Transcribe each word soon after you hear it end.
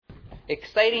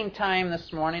exciting time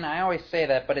this morning. I always say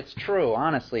that, but it's true.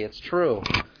 Honestly, it's true.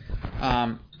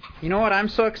 You know what I'm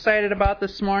so excited about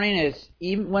this morning is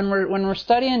even when we're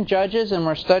studying Judges and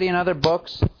we're studying other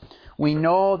books, we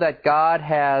know that God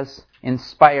has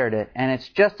inspired it, and it's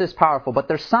just as powerful. But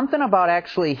there's something about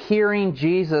actually hearing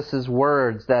Jesus'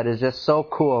 words that is just so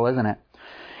cool, isn't it?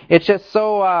 It's just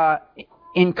so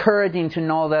encouraging to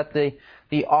know that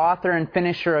the author and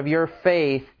finisher of your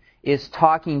faith is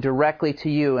talking directly to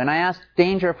you. And I asked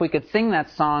Danger if we could sing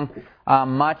that song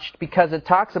much, because it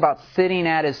talks about sitting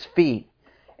at His feet.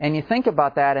 And you think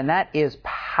about that, and that is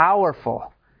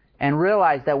powerful. And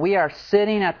realize that we are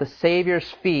sitting at the Savior's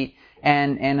feet,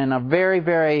 and in a very,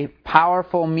 very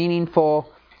powerful,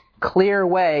 meaningful, clear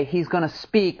way, He's going to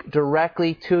speak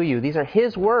directly to you. These are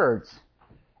His words.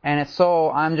 And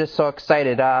I'm just so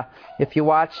excited. If you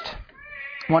watched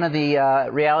one of the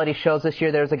reality shows this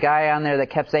year, there's a guy on there that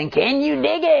kept saying, "Can you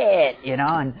dig it?"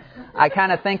 And I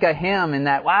kind of think of him in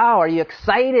that, wow, are you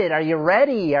excited? Are you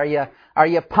ready? Are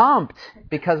you pumped?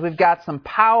 Because we've got some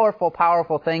powerful,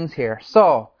 powerful things here.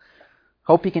 So,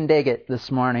 hope you can dig it this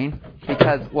morning,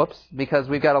 because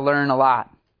we've got to learn a lot.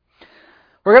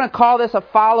 We're going to call this a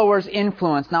follower's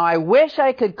influence. Now, I wish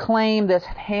I could claim this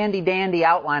handy-dandy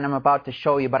outline I'm about to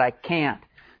show you, but I can't.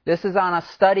 This is on a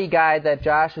study guide that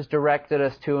Josh has directed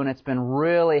us to, and it's been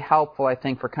really helpful, I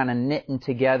think, for kind of knitting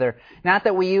together. Not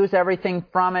that we use everything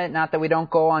from it, not that we don't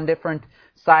go on different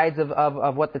sides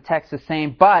of what the text is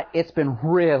saying, but it's been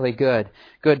really good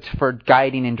for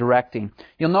guiding and directing.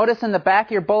 You'll notice in the back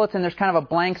of your bulletin there's kind of a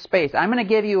blank space. I'm going to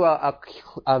give you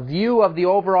a view of the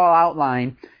overall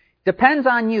outline. Depends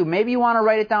on you. Maybe you want to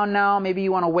write it down now, maybe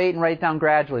you want to wait and write it down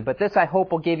gradually, but this I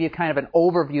hope will give you kind of an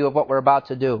overview of what we're about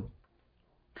to do.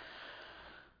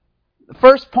 The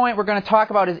first point we're going to talk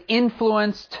about is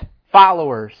influenced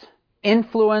followers.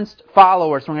 Influenced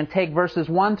followers. We're going to take verses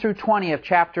 1 through 20 of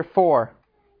chapter 4.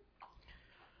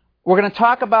 We're going to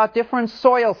talk about different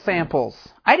soil samples.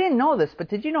 I didn't know this, but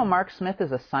did you know Mark Smith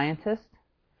is a scientist?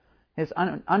 His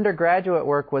undergraduate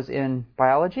work was in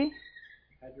biology?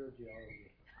 Hydrogeology.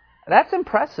 That's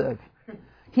impressive.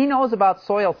 He knows about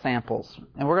soil samples,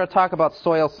 and we're going to talk about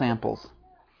soil samples.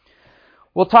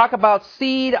 We'll talk about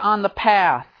seed on the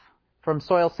path from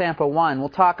soil sample 1. We'll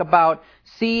talk about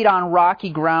seed on rocky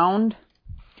ground.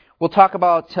 We'll talk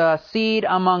about seed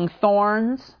among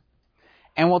thorns.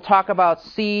 And we'll talk about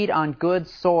seed on good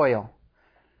soil.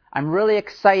 I'm really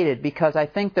excited because I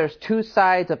think there's two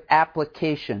sides of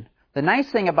application. The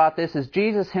nice thing about this is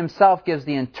Jesus Himself gives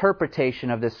the interpretation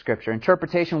of this Scripture.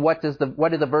 Interpretation, what do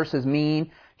the verses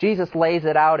mean? Jesus lays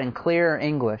it out in clear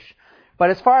English. But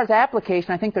as far as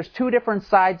application, I think there's two different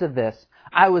sides of this.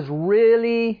 I was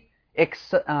really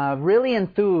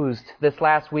enthused this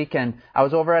last weekend. I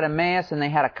was over at Emmaus and they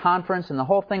had a conference and the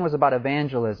whole thing was about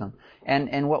evangelism.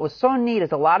 And what was so neat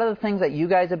is a lot of the things that you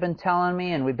guys have been telling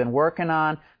me and we've been working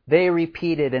on, they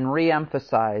repeated and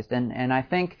re-emphasized. And I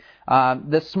think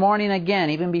this morning again,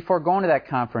 even before going to that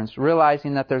conference,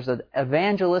 realizing that there's an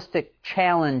evangelistic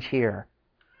challenge here.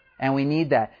 And we need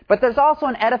that. But there's also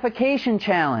an edification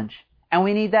challenge. And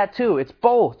we need that too. It's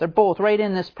both. They're both right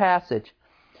in this passage.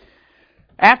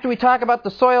 After we talk about the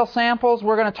soil samples,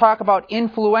 we're going to talk about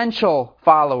influential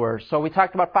followers. So we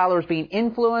talked about followers being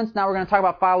influenced. Now we're going to talk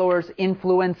about followers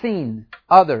influencing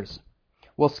others.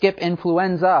 We'll skip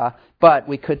influenza, but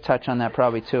we could touch on that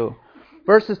probably too.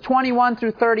 Verses 21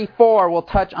 through 34, we'll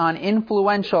touch on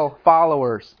influential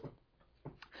followers.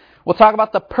 We'll talk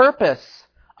about the purpose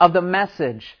of the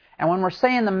message. And when we're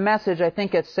saying the message, I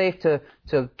think it's safe to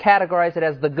categorize it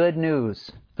as the good news.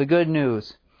 The good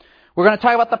news. We're going to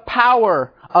talk about the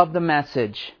power of the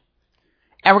message.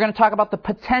 And we're going to talk about the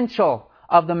potential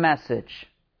of the message.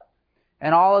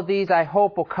 And all of these, I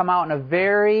hope, will come out in a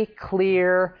very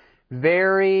clear,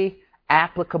 very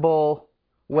applicable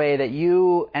way that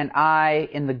you and I,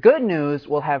 in the good news,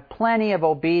 will have plenty of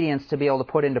obedience to be able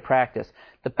to put into practice.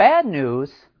 The bad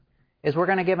news is we're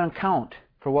going to give an account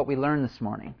for what we learned this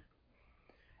morning.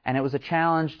 And it was a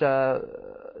challenge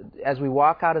as we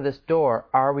walk out of this door.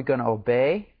 Are we going to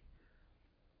obey?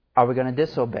 Are we going to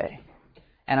disobey?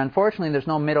 And unfortunately, there's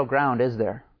no middle ground, is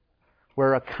there?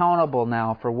 We're accountable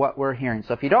now for what we're hearing.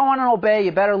 So if you don't want to obey,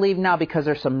 you better leave now, because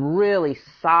there's some really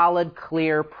solid,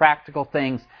 clear, practical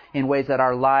things in ways that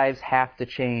our lives have to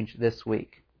change this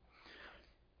week.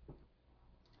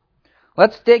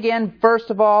 Let's dig in, first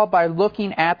of all, by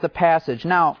looking at the passage.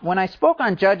 Now, when I spoke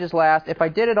on Judges last, if I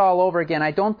did it all over again,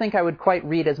 I don't think I would quite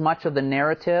read as much of the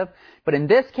narrative. But in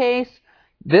this case,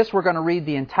 we're going to read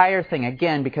the entire thing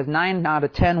again, because 9 out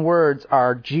of 10 words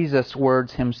are Jesus'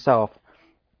 words Himself.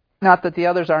 Not that the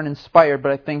others aren't inspired,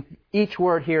 but I think each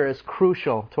word here is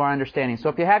crucial to our understanding. So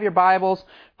if you have your Bibles,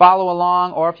 follow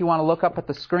along, or if you want to look up at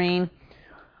the screen,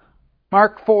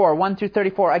 Mark 4, 1 through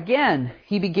 34. Again,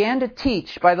 he began to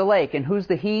teach by the lake. And who's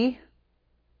the he?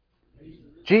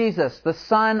 Jesus, the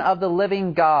Son of the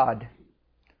living God.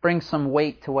 Brings some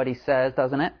weight to what he says,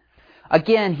 doesn't it?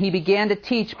 Again, he began to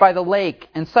teach by the lake,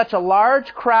 and such a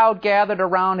large crowd gathered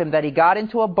around him that he got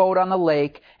into a boat on the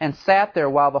lake and sat there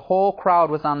while the whole crowd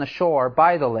was on the shore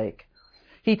by the lake.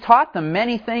 He taught them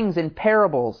many things in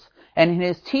parables, and in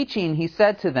his teaching he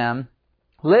said to them,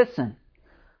 "Listen,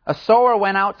 a sower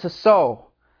went out to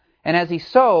sow, and as he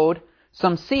sowed,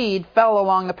 some seed fell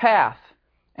along the path,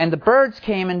 and the birds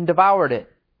came and devoured it.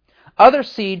 Other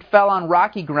seed fell on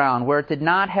rocky ground where it did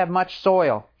not have much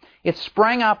soil. It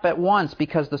sprang up at once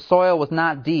because the soil was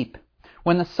not deep.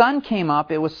 When the sun came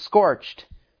up, it was scorched,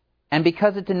 and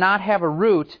because it did not have a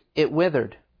root, it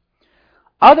withered.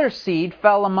 Other seed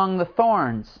fell among the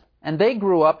thorns, and they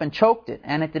grew up and choked it,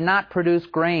 and it did not produce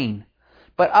grain.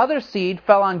 But other seed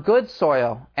fell on good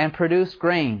soil and produced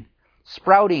grain,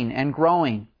 sprouting and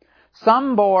growing.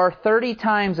 Some bore 30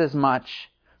 times as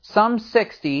much, some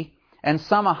 60, and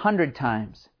some 100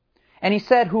 times. And he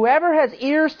said, whoever has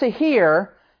ears to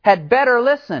hear had better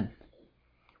listen."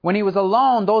 When he was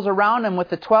alone, those around him with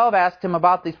the 12 asked him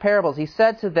about these parables. He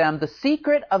said to them, "The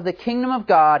secret of the kingdom of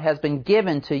God has been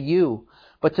given to you,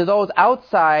 but to those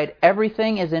outside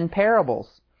everything is in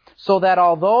parables, so that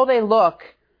although they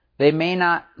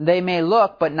may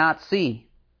look but not see.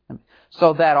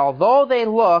 So that although they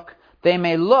look, they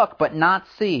may look but not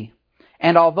see.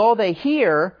 And although they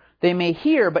may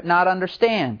hear but not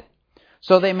understand.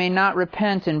 So they may not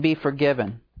repent and be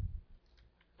forgiven."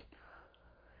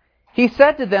 He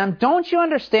said to them, "Don't you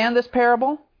understand this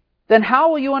parable? Then how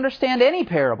will you understand any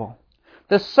parable?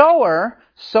 The sower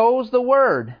sows the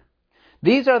word.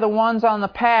 These are the ones on the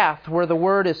path where the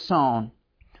word is sown.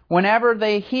 Whenever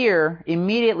they hear,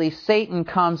 immediately Satan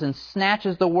comes and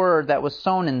snatches the word that was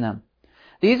sown in them.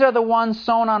 These are the ones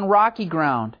sown on rocky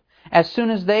ground. As soon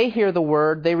as they hear the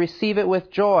word, they receive it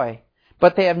with joy,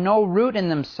 but they have no root in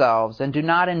themselves and do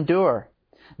not endure.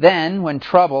 Then, when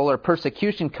trouble or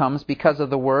persecution comes because of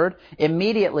the word,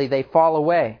 immediately they fall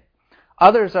away.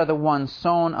 Others are the ones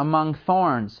sown among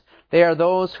thorns. They are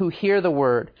those who hear the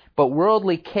word, but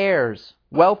worldly cares,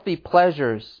 wealthy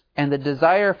pleasures, and the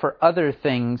desire for other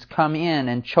things come in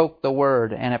and choke the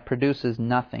word, and it produces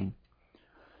nothing.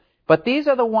 But these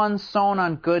are the ones sown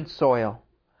on good soil.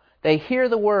 They hear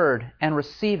the word and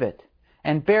receive it,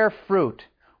 and bear fruit,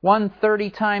 one 30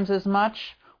 times as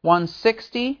much, one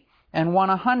 60, and one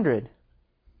 100.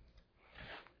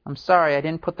 I'm sorry, I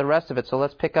didn't put the rest of it, so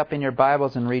let's pick up in your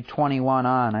Bibles and read 21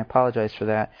 on. I apologize for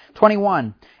that.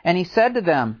 21. And he said to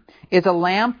them, "Is a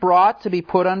lamp brought to be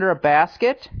put under a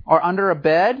basket or under a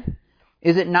bed?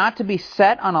 Is it not to be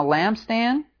set on a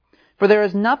lampstand? For there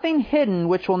is nothing hidden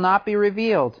which will not be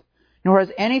revealed, nor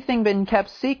has anything been kept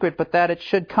secret but that it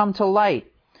should come to light.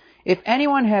 If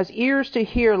anyone has ears to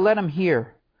hear, let him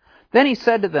hear." Then he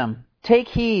said to them, "Take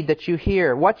heed that you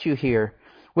hear what you hear.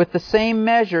 With the same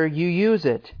measure you use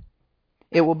it,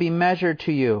 it will be measured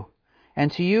to you.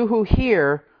 And to you who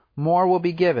hear, more will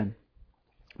be given."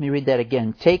 Let me read that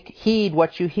again. "Take heed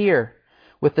what you hear.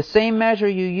 With the same measure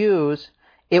you use,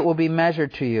 it will be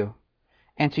measured to you.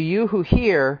 And to you who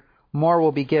hear, more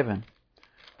will be given.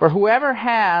 For whoever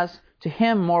has, to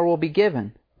him more will be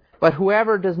given. But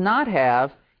whoever does not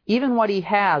have, even what he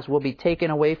has will be taken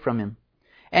away from him."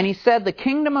 And he said, "The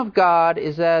kingdom of God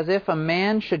is as if a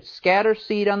man should scatter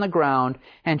seed on the ground,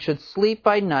 and should sleep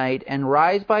by night, and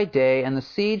rise by day, and the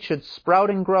seed should sprout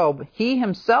and grow. But he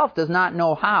himself does not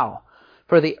know how,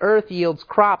 for the earth yields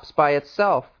crops by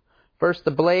itself. First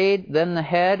the blade, then the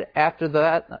head, after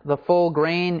that the full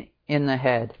grain in the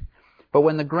head. But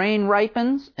when the grain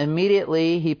ripens,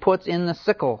 immediately he puts in the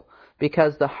sickle,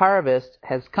 because the harvest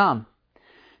has come."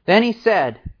 Then he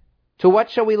said, "To what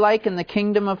shall we liken the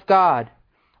kingdom of God?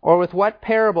 Or with what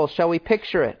parable shall we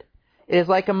picture it? It is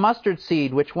like a mustard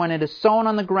seed, which when it is sown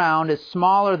on the ground is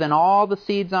smaller than all the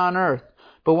seeds on earth.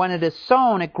 But when it is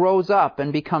sown, it grows up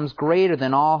and becomes greater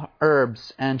than all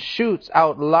herbs, and shoots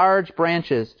out large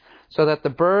branches, so that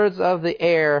the birds of the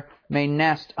air may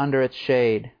nest under its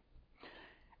shade."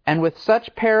 And with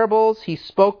such parables he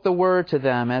spoke the word to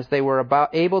them as they were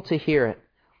able to hear it.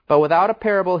 But without a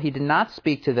parable he did not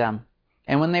speak to them.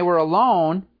 And when they were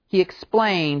alone, he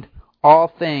explained all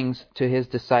things to his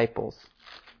disciples.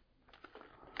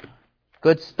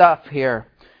 Good stuff here.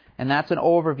 And that's an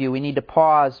overview. We need to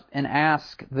pause and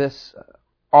ask this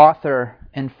author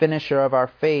and finisher of our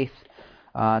faith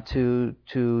to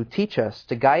teach us,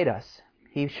 to guide us.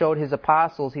 He showed His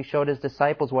apostles, He showed His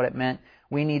disciples what it meant.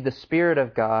 We need the Spirit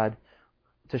of God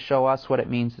to show us what it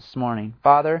means this morning.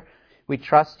 Father, we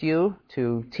trust You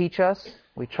to teach us.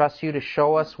 We trust You to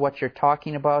show us what You're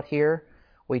talking about here.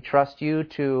 We trust You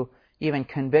to even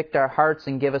convict our hearts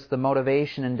and give us the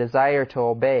motivation and desire to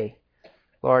obey.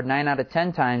 Lord, 9 out of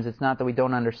 10 times it's not that we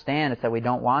don't understand, it's that we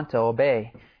don't want to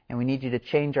obey. And we need You to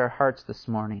change our hearts this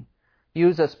morning.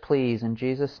 Use us, please, in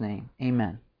Jesus' name.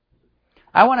 Amen.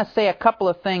 I want to say a couple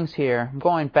of things here. I'm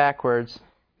going backwards.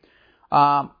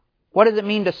 What does it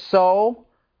mean to sow?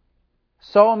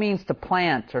 Sow means to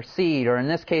plant or seed, or in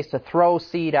this case, to throw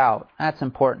seed out. That's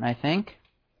important, I think.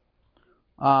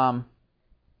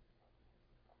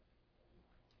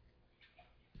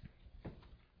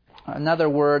 Another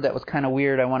word that was kind of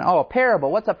weird. A parable.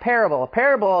 What's a parable? A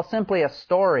parable is simply a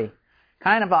story.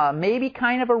 Maybe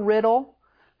kind of a riddle,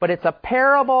 but it's a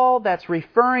parable that's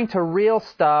referring to real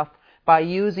stuff by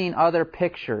using other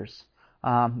pictures.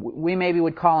 We maybe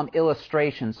would call them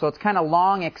illustrations. So it's kind of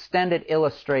long, extended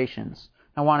illustrations.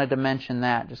 I wanted to mention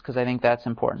that just because I think that's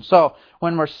important. So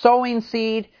when we're sowing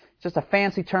seed, it's just a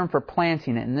fancy term for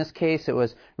planting it. In this case, it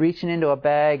was reaching into a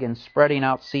bag and spreading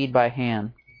out seed by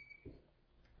hand.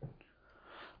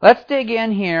 Let's dig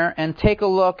in here and take a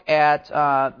look at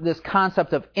this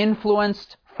concept of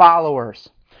influenced followers.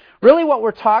 Really what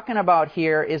we're talking about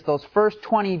here is those first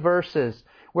 20 verses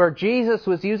where Jesus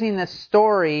was using this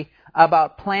story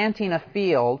about planting a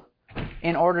field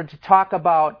in order to talk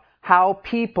about how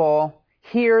people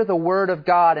hear the Word of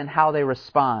God and how they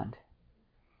respond.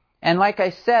 And like I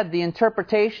said, the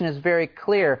interpretation is very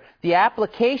clear. The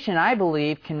application, I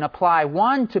believe, can apply,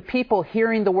 one, to people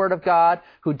hearing the Word of God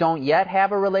who don't yet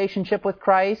have a relationship with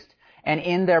Christ and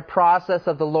in their process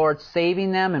of the Lord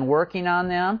saving them and working on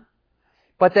them.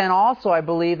 But then also I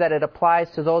believe that it applies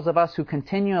to those of us who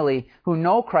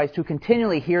know Christ, who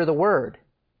continually hear the Word.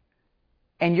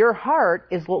 And your heart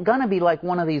is going to be like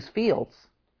one of these fields.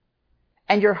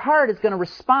 And your heart is going to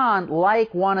respond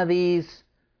like one of these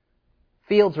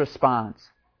fields responds.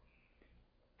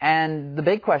 And the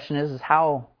big question is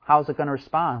how's it going to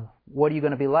respond? What are you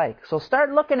going to be like? So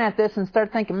start looking at this and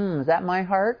start thinking, is that my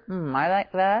heart? Am I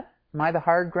like that? Am I the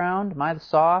hard ground? Am I the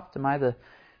soft? Am I the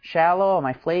shallow? Am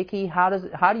I flaky? How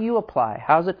do you apply?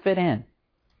 How does it fit in?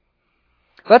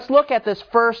 Let's look at this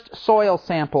first soil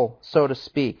sample, so to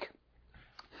speak.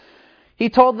 He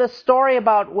told this story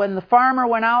about when the farmer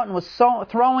went out and was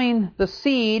throwing the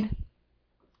seed.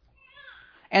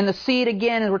 And the seed,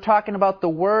 again, we're talking about the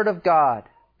Word of God,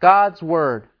 God's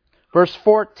Word. Verse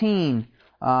 14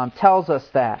 tells us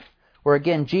that, where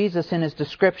again, Jesus in His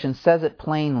description says it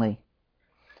plainly.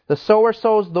 The sower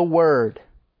sows the Word.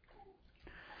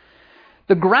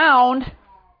 The ground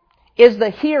is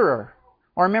the hearer.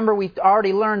 Or remember, we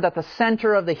already learned that the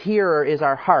center of the hearer is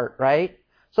our heart, right?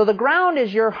 So the ground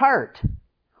is your heart,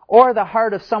 or the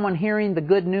heart of someone hearing the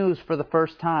good news for the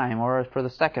first time, or for the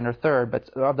second or third, but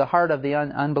of the heart of the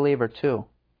unbeliever too.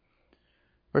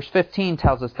 Verse 15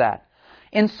 tells us that.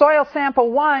 In soil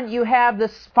sample 1, you have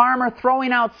this farmer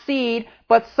throwing out seed,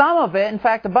 but some of it, in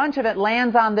fact a bunch of it,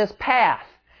 lands on this path.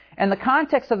 And the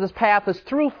context of this path is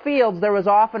through fields there was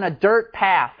often a dirt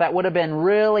path that would have been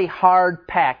really hard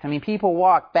packed. I mean, people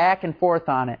walk back and forth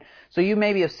on it. So you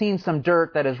maybe have seen some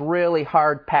dirt that is really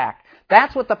hard packed.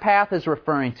 That's what the path is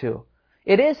referring to.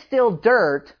 It is still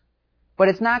dirt, but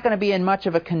it's not going to be in much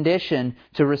of a condition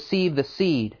to receive the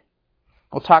seed.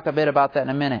 We'll talk a bit about that in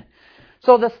a minute.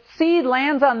 So the seed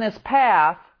lands on this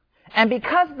path, and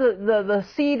because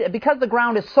because the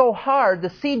ground is so hard, the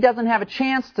seed doesn't have a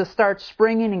chance to start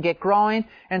springing and get growing.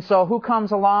 And so who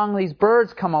comes along? These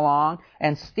birds come along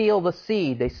and steal the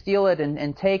seed. They steal it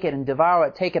and take it and devour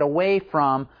it, take it away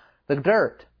from the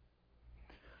dirt.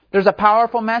 There's a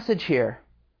powerful message here.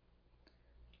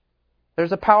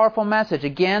 There's a powerful message.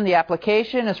 Again, the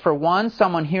application is for one,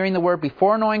 someone hearing the Word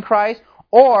before knowing Christ,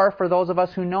 or for those of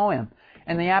us who know Him.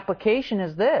 And the application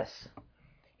is this.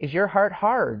 Is your heart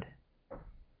hard?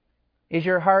 Is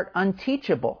your heart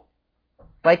unteachable?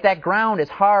 Like that ground is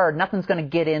hard, nothing's going to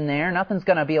get in there, nothing's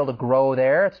going to be able to grow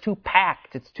there. It's too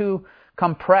packed, it's too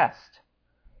compressed.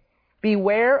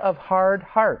 Beware of hard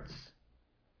hearts.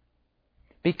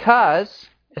 Because,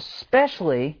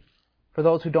 especially for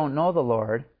those who don't know the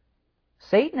Lord,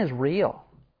 Satan is real.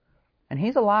 And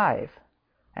he's alive.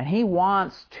 And he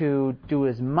wants to do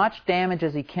as much damage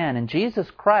as he can. And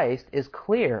Jesus Christ is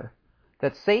clear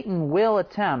that Satan will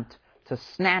attempt to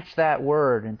snatch that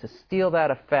word and to steal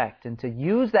that effect and to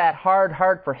use that hard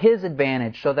heart for his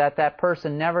advantage so that that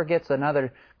person never gets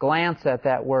another glance at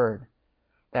that word,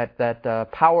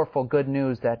 that powerful good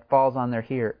news that falls on their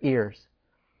ears.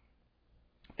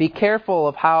 Be careful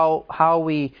of how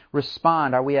we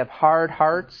respond. Are we have hard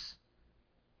hearts?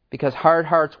 Because hard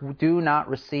hearts do not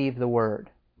receive the word.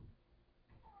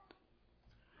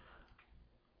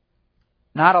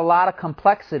 Not a lot of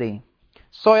complexity.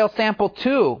 Soil sample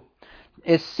 2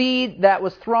 is seed that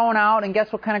was thrown out, and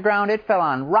guess what kind of ground it fell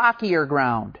on? Rockier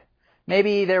ground.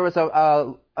 Maybe there was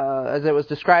as it was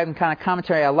described in kind of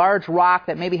commentary, a large rock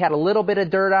that maybe had a little bit of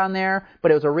dirt on there,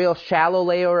 but it was a real shallow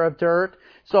layer of dirt.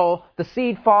 So the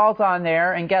seed falls on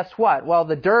there, and guess what? Well,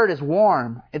 the dirt is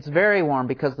warm. It's very warm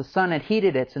because the sun had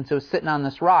heated it since it was sitting on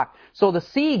this rock. So the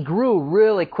seed grew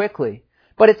really quickly.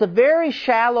 But it's a very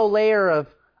shallow layer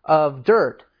of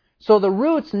dirt. So the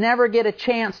roots never get a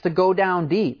chance to go down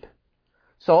deep.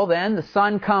 So then the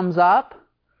sun comes up,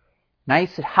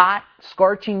 nice hot,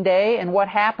 scorching day, and what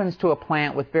happens to a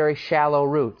plant with very shallow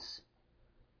roots?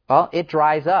 Well, it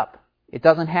dries up. It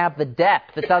doesn't have the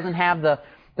depth. It doesn't have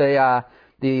the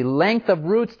length of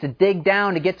roots to dig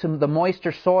down to get to the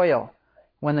moisture soil.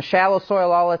 When the shallow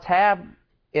soil all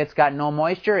it's got no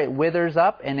moisture, it withers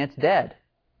up and it's dead.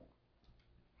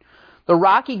 The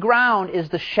rocky ground is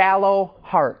the shallow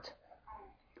heart.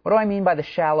 What do I mean by the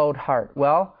shallowed heart?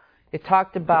 Well, it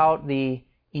talked about the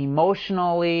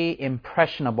emotionally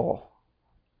impressionable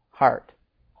heart.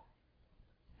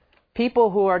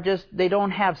 People who are they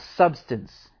don't have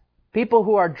substance. People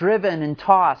who are driven and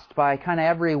tossed by kind of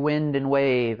every wind and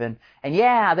wave. And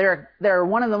yeah, they're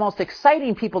one of the most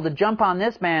exciting people to jump on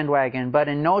this bandwagon, but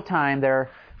in no time they're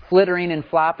flittering and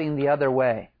flopping the other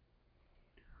way.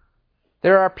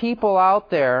 There are people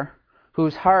out there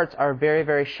whose hearts are very,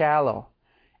 very shallow.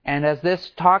 And as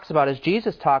this talks about, as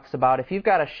Jesus talks about, if you've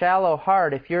got a shallow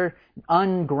heart, if you're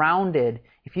ungrounded,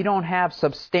 if you don't have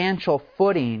substantial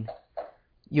footing,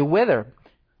 you wither.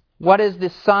 What is the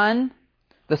sun?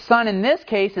 The sun in this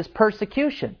case is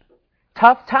persecution.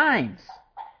 Tough times.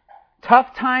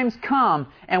 Tough times come.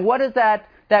 And what is that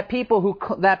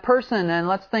person, and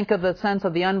let's think of the sense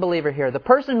of the unbeliever here, the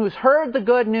person who's heard the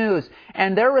good news,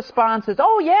 and their response is,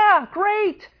 oh yeah,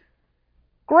 great,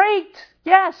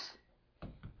 yes.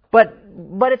 But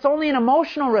it's only an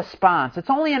emotional response. It's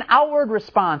only an outward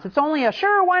response. It's only a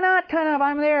sure, why not kind of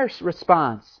I'm there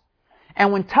response.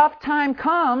 And when tough time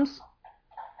comes,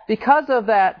 because of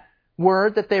that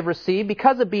word that they've received,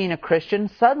 because of being a Christian,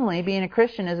 suddenly being a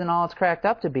Christian isn't all it's cracked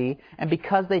up to be. And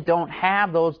because they don't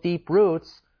have those deep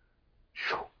roots,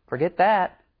 forget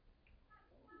that.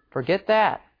 Forget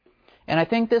that. And I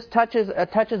think this touches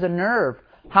a nerve.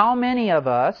 How many of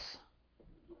us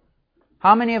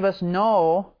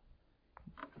know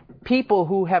people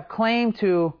who have claimed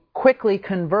to quickly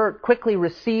convert, quickly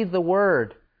receive the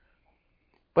word,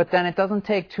 but then it doesn't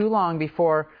take too long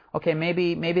before, okay,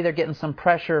 maybe they're getting some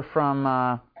pressure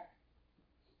from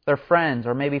their friends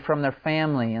or maybe from their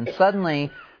family, and suddenly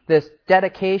this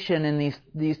dedication and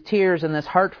these tears and this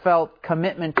heartfelt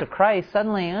commitment to Christ,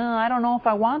 suddenly, I don't know if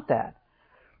I want that.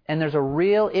 And there's a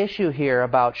real issue here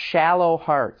about shallow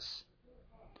hearts.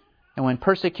 And when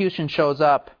persecution shows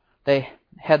up, they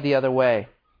head the other way.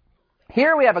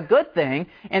 Here we have a good thing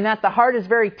in that the heart is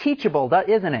very teachable,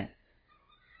 isn't it?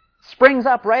 Springs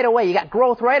up right away. You got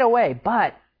growth right away,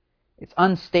 but it's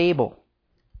unstable.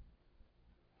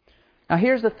 Now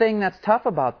here's the thing that's tough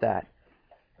about that.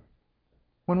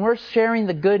 When we're sharing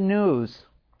the good news,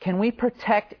 can we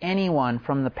protect anyone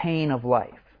from the pain of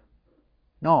life?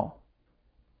 No.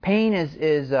 Pain is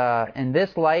in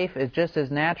this life is just as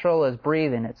natural as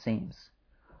breathing, it seems.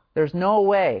 There's no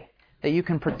way that you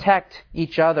can protect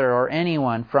each other or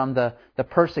anyone from the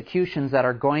persecutions that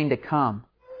are going to come.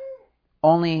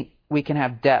 Only we can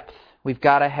have depth. We've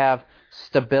got to have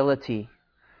stability.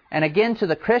 And again, to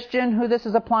the Christian who this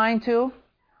is applying to,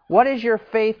 what is your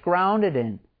faith grounded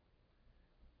in?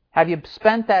 Have you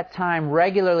spent that time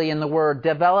regularly in the Word,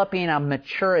 developing a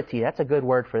maturity? That's a good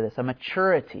word for this, a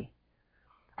maturity.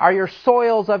 Are your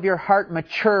soils of your heart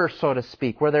mature, so to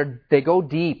speak, where they go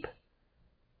deep?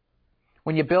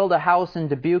 When you build a house in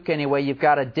Dubuque anyway, you've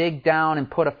got to dig down and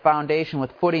put a foundation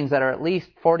with footings that are at least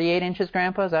 48 inches,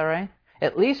 Grandpa, is that right?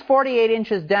 At least 48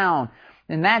 inches down.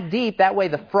 And that deep, that way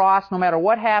the frost, no matter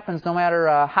what happens, no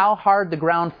matter how hard the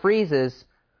ground freezes,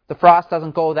 the frost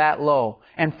doesn't go that low.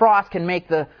 And frost can make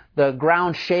the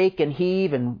ground shake and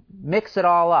heave and mix it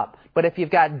all up. But if you've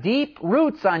got deep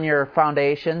roots on your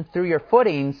foundation through your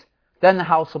footings, then the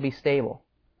house will be stable.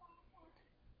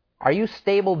 Are you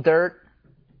stable dirt?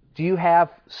 Do you have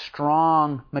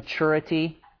strong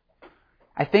maturity?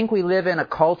 I think we live in a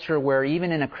culture where,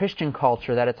 even in a Christian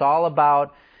culture, that it's all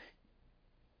about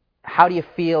how do you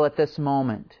feel at this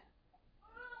moment?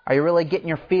 Are you really getting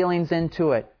your feelings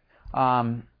into it?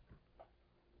 And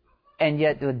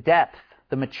yet the depth,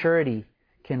 the maturity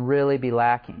can really be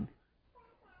lacking.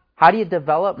 How do you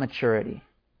develop maturity?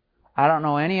 I don't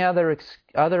know any other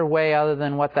way other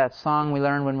than what that song we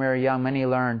learned when we were young. Many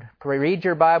learned. Read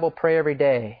your Bible, pray every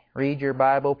day. Read your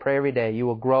Bible, pray every day. You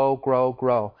will grow, grow,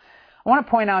 grow. I want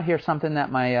to point out here something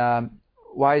that my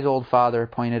wise old father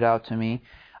pointed out to me.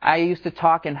 I used to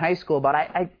talk in high school about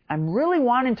I'm really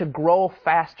wanting to grow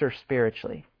faster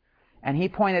spiritually. And he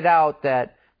pointed out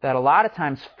that a lot of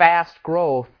times fast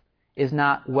growth is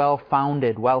not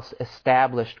well-founded,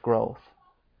 well-established growth.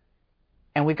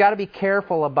 And we've got to be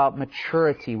careful about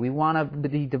maturity. We want to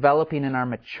be developing in our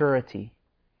maturity.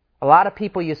 A lot of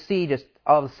people you see just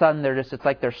all of a sudden it's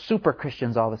like they're super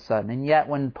Christians all of a sudden. And yet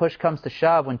when push comes to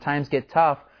shove, when times get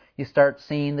tough, you start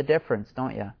seeing the difference,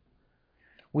 don't you?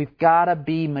 We've got to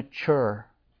be mature.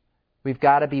 We've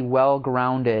got to be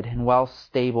well-grounded and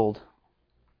well-stabled.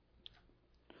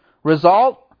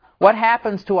 Result, what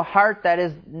happens to a heart that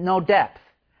is no depth?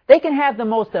 They can have the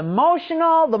most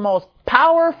emotional, the most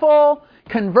powerful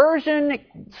conversion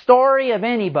story of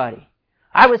anybody.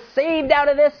 I was saved out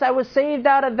of this, I was saved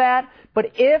out of that.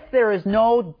 But if there is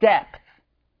no depth,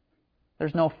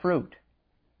 there's no fruit.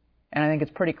 And I think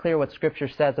it's pretty clear what Scripture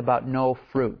says about no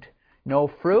fruit.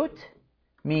 No fruit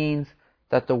means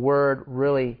that the Word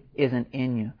really isn't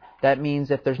in you. That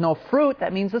means if there's no fruit,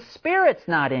 that means the Spirit's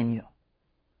not in you.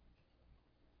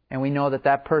 And we know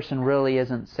that person really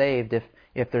isn't saved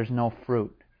if there's no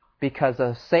fruit. Because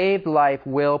a saved life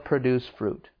will produce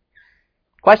fruit.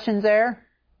 Questions there?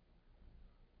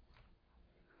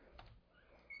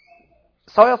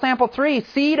 Soil sample 3,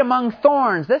 seed among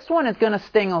thorns. This one is going to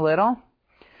sting a little.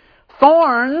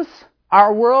 Thorns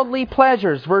are worldly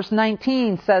pleasures. Verse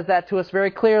 19 says that to us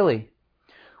very clearly.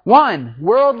 1,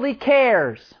 worldly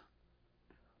cares.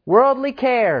 Worldly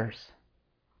cares.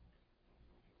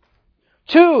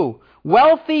 2,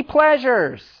 wealthy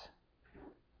pleasures.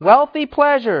 Wealthy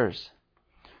pleasures.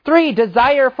 3,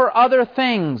 desire for other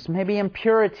things, maybe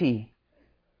impurity.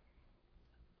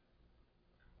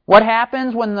 What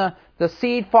happens when the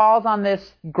seed falls on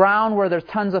this ground where there's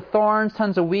tons of thorns,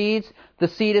 tons of weeds? The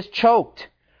seed is choked.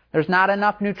 There's not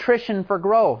enough nutrition for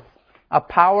growth. A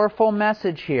powerful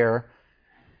message here.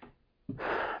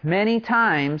 Many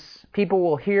times people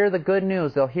will hear the good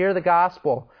news, they'll hear the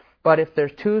gospel, but if they're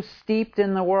too steeped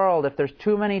in the world, if there's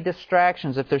too many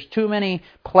distractions, if there's too many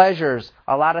pleasures,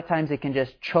 a lot of times it can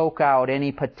just choke out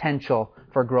any potential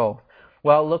for growth.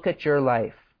 Well, look at your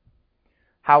life.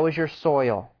 How is your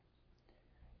soil?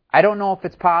 I don't know if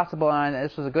it's possible, and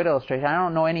this was a good illustration, I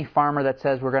don't know any farmer that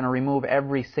says we're going to remove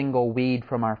every single weed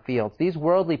from our fields. These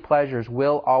worldly pleasures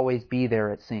will always be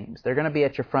there, it seems. They're going to be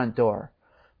at your front door.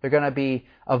 They're going to be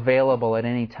available at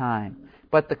any time.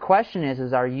 But the question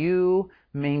is are you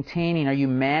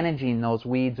managing those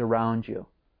weeds around you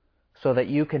so that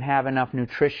you can have enough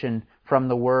nutrition from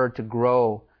the Word to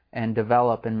grow and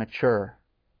develop and mature?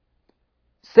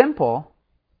 Simple,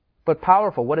 but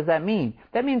powerful. What does that mean?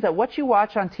 That means that what you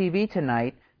watch on TV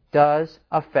tonight does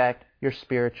affect your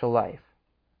spiritual life.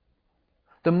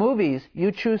 The movies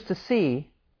you choose to see,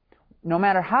 no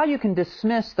matter how you can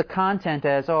dismiss the content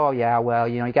as, oh yeah, well,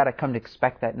 you got to come to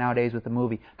expect that nowadays with the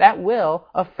movie, that will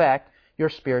affect your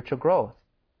spiritual growth.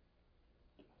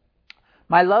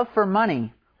 My love for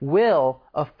money will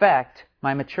affect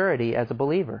my maturity as a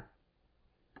believer.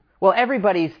 Well,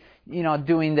 everybody's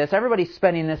doing this, everybody's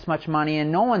spending this much money,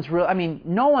 and no one's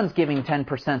giving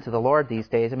 10% to the Lord these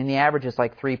days. The average is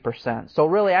like 3%. So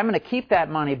really, I'm going to keep that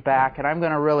money back, and I'm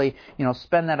going to really,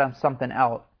 spend that on something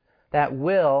else. That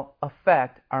will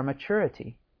affect our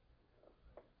maturity.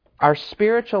 Our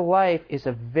spiritual life is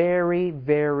a very,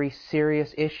 very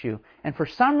serious issue. And for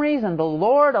some reason, the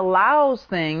Lord allows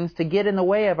things to get in the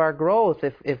way of our growth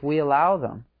if we allow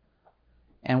them.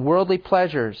 And worldly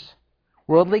pleasures,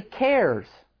 worldly cares.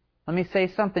 Let me say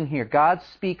something here. God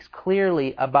speaks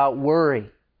clearly about worry.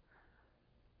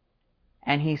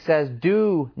 And He says,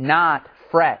 do not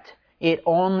fret. It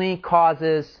only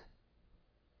causes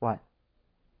what?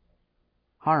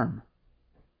 Harm.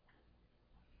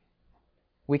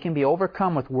 We can be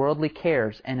overcome with worldly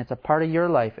cares, and it's a part of your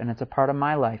life, and it's a part of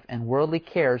my life. And worldly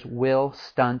cares will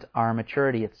stunt our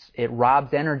maturity. It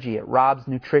robs energy. It robs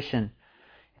nutrition.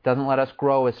 It doesn't let us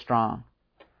grow as strong.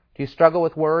 Do you struggle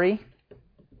with worry?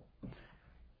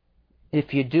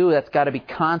 If you do, that's got to be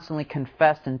constantly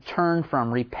confessed and turned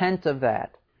from. Repent of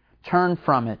that. Turn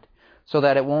from it so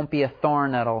that it won't be a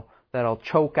thorn that'll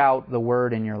choke out the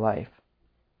Word in your life.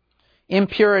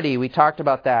 Impurity, we talked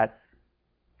about that.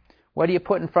 What do you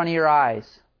put in front of your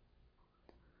eyes?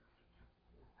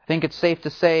 I think it's safe to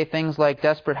say things like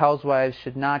desperate housewives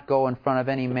should not go in front of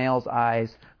any male's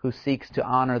eyes who seeks to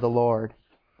honor the Lord.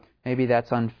 Maybe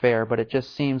that's unfair, but it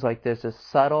just seems like there's a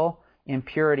subtle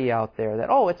impurity out there that,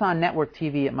 oh, it's on network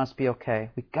TV, it must be okay.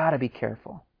 We've got to be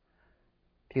careful.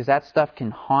 Because that stuff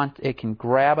can haunt, it can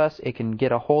grab us, it can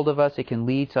get a hold of us, it can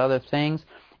lead to other things,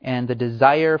 and the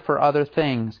desire for other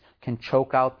things can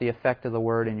choke out the effect of the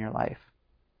Word in your life.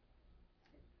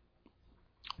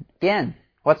 Again,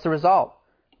 what's the result?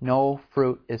 No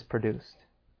fruit is produced.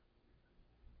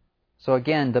 So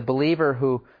again, the believer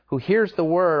who hears the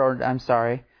Word,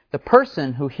 the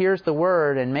person who hears the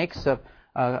Word and makes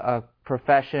a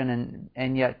profession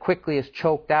and yet quickly is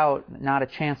choked out, not a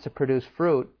chance to produce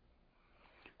fruit,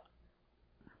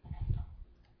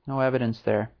 no evidence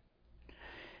there.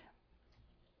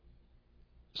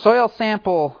 Soil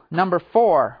sample number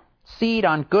 4, seed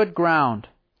on good ground.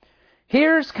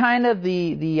 Here's kind of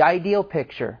the ideal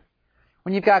picture.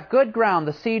 When you've got good ground,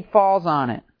 the seed falls on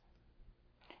it.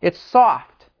 It's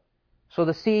soft, so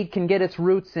the seed can get its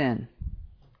roots in.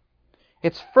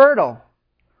 It's fertile,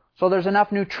 so there's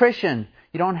enough nutrition.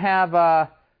 You don't have a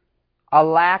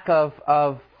lack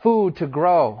of food to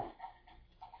grow.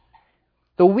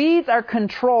 The weeds are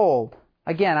controlled.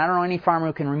 Again, I don't know any farmer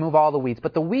who can remove all the weeds,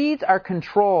 but the weeds are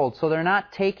controlled, so they're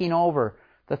not taking over.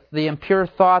 The impure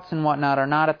thoughts and whatnot are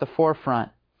not at the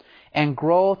forefront. And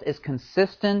growth is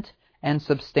consistent and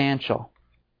substantial.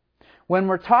 When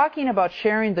we're talking about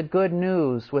sharing the good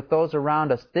news with those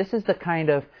around us, this is the kind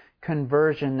of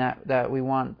conversion that we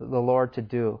want the Lord to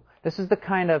do. This is the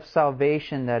kind of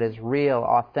salvation that is real,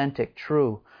 authentic,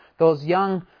 true. Those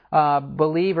young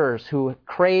believers who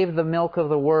crave the milk of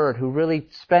the Word, who really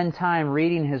spend time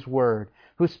reading His Word,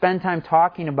 who spend time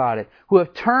talking about it, who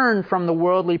have turned from the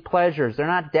worldly pleasures. They're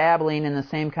not dabbling in the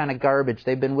same kind of garbage.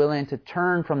 They've been willing to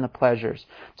turn from the pleasures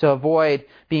to avoid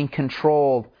being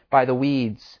controlled by the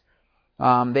weeds.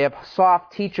 They have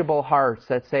soft, teachable hearts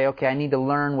that say, okay, I need to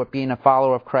learn what being a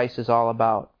follower of Christ is all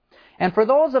about. And for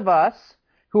those of us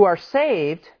who are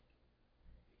saved,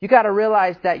 you got to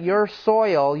realize that your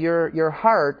soil, your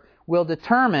heart, will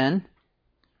determine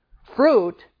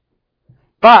fruit,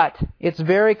 but it's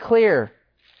very clear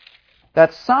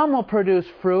that some will produce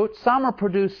fruit, some will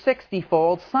produce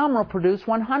 60-fold, some will produce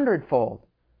 100-fold.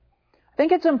 I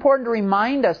think it's important to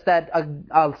remind us that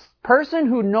a person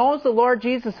who knows the Lord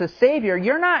Jesus as Savior,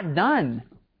 you're not done.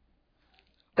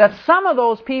 That some of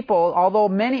those people,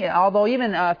 although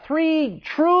even 3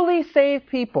 truly saved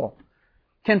people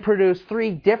can produce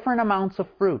 3 different amounts of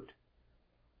fruit.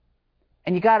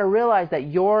 And you got to realize that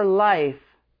your life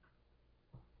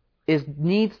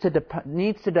needs to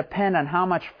depend on how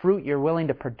much fruit you're willing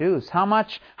to produce.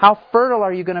 How fertile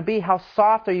are you going to be? How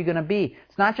soft are you going to be?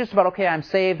 It's not just about, okay, I'm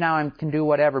saved now, I can do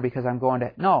whatever because I'm going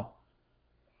to... No.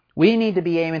 We need to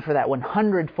be aiming for that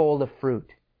 100-fold of fruit.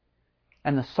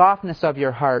 And the softness of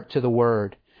your heart to the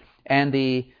Word. And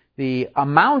the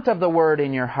amount of the Word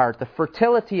in your heart, the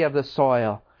fertility of the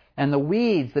soil, and the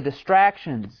weeds, the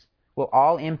distractions, will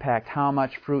all impact how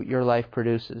much fruit your life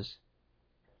produces.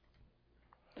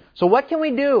 So what can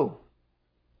we do?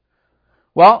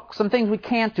 Well, some things we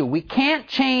can't do. We can't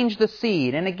change the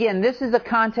seed. And again, this is a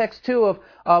context too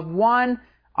of one,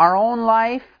 our own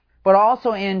life, but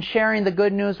also in sharing the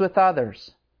good news with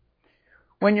others.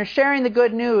 When you're sharing the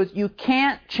good news, you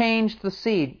can't change the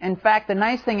seed. In fact, the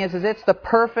nice thing is it's the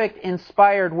perfect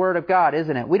inspired Word of God,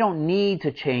 isn't it? We don't need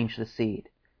to change the seed.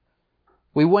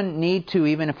 We wouldn't need to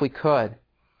even if we could.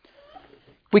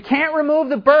 We can't remove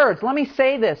the birds. Let me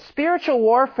say this. Spiritual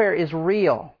warfare is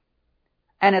real.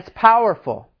 And it's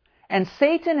powerful. And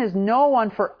Satan is no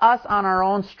one for us on our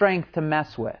own strength to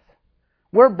mess with.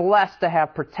 We're blessed to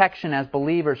have protection as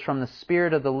believers from the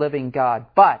Spirit of the living God.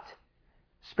 But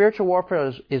spiritual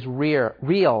warfare is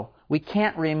real. We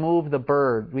can't remove the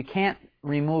bird. We can't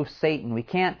remove Satan. We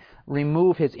can't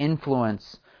remove his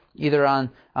influence, either on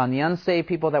the unsaved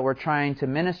people that we're trying to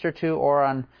minister to or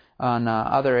on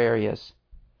other areas.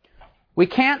 We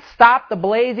can't stop the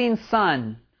blazing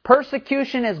sun.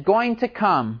 Persecution is going to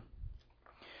come.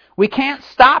 We can't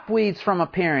stop weeds from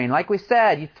appearing. Like we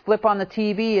said, you flip on the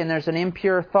TV and there's an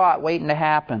impure thought waiting to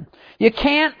happen. You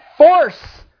can't force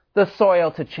the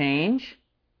soil to change.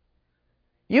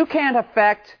 You can't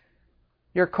affect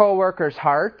your coworker's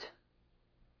heart.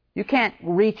 You can't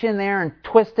reach in there and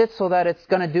twist it so that it's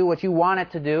going to do what you want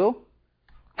it to do.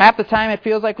 Half the time it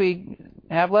feels like we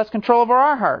have less control over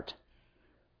our heart.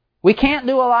 We can't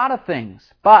do a lot of things,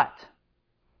 but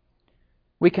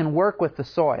we can work with the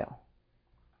soil.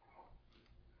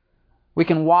 We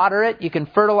can water it. You can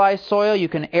fertilize soil. You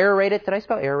can aerate it. Did I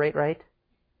spell aerate right?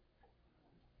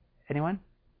 Anyone?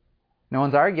 No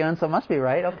one's arguing, so it must be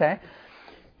right. Okay.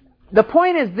 the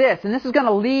point is this, and this is going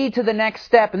to lead to the next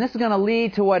step, and this is going to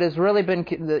lead to what has really been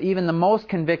even the most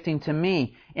convicting to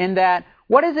me, in that,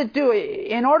 what does it do?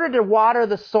 In order to water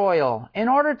the soil, in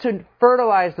order to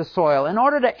fertilize the soil, in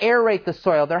order to aerate the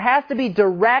soil, there has to be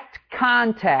direct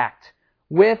contact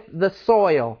with the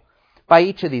soil by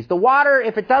each of these. The water,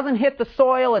 if it doesn't hit the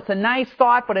soil, it's a nice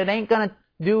thought, but it ain't going to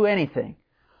do anything.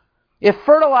 If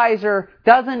fertilizer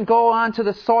doesn't go onto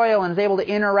the soil and is able to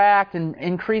interact and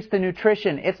increase the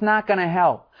nutrition, it's not going to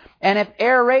help. And if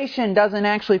aeration doesn't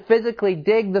actually physically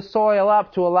dig the soil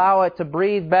up to allow it to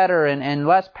breathe better and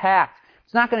less packed,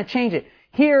 it's not going to change it.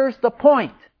 Here's the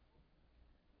point.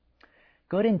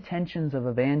 Good intentions of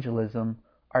evangelism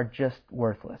are just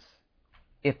worthless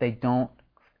if they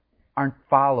aren't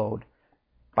followed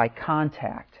by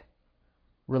contact,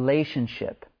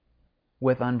 relationship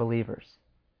with unbelievers.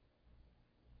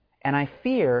 And I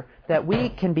fear that we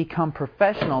can become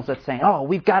professionals at saying, oh,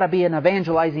 we've got to be an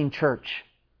evangelizing church.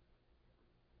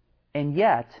 And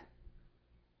yet,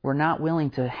 we're not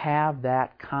willing to have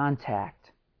that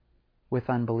contact with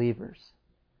unbelievers.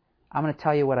 I'm going to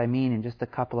tell you what I mean in just a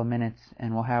couple of minutes,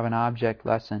 and we'll have an object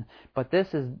lesson. But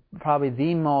this is probably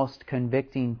the most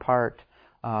convicting part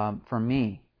for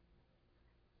me.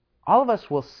 All of us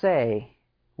will say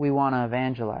we want to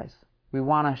evangelize. We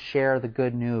want to share the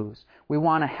good news. We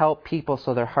want to help people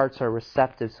so their hearts are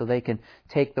receptive, so they can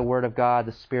take the Word of God,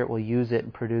 the Spirit will use it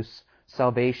and produce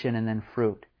salvation and then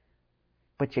fruit.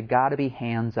 But you got to be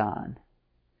hands-on.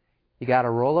 You got to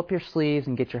roll up your sleeves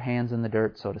and get your hands in the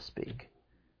dirt, so to speak.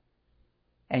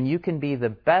 And you can be the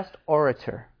best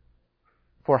orator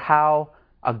for how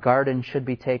a garden should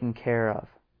be taken care of.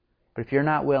 But if you're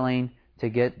not willing to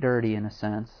get dirty, in a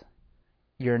sense,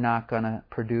 you're not going to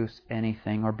produce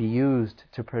anything or be used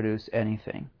to produce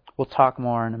anything. We'll talk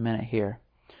more in a minute here.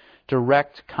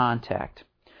 Direct contact.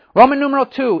 Roman numeral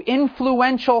 2,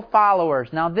 influential followers.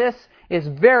 Now this is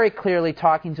very clearly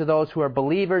talking to those who are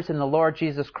believers in the Lord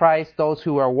Jesus Christ, those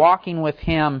who are walking with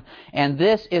Him, and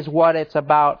this is what it's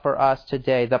about for us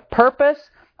today. The purpose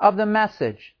of the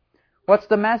message. What's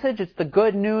the message? It's the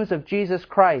good news of Jesus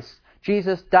Christ.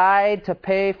 Jesus died to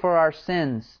pay for our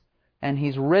sins. And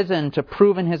He's risen to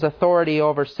prove His authority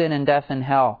over sin and death and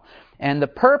hell. And the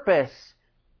purpose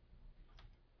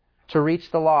to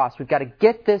reach the lost. We've got to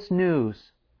get this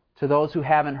news to those who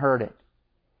haven't heard it.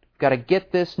 We've got to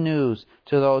get this news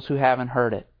to those who haven't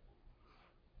heard it.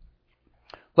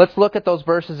 Let's look at those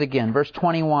verses again. Verse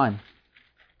 21.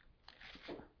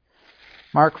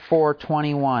 Mark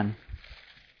 4:21.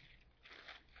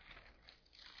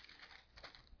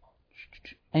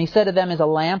 And He said to them, is a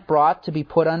lamp brought to be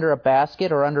put under a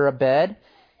basket or under a bed?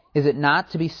 Is it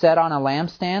not to be set on a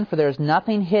lampstand? For there is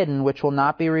nothing hidden which will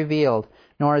not be revealed,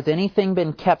 nor has anything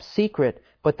been kept secret,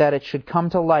 but that it should come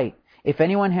to light. If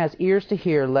anyone has ears to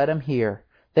hear, let him hear.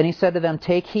 Then He said to them,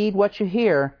 take heed what you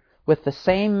hear. With the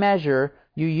same measure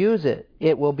you use it,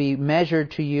 it will be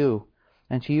measured to you.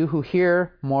 And to you who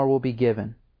hear, more will be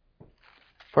given.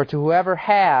 For to whoever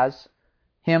has,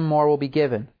 him more will be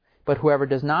given. But whoever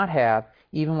does not have,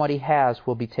 even what he has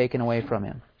will be taken away from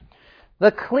him.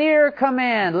 The clear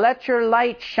command, let your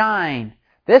light shine.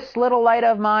 This little light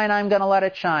of mine, I'm going to let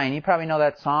it shine. You probably know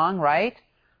that song, right?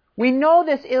 We know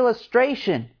this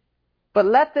illustration, but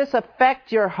let this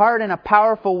affect your heart in a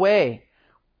powerful way.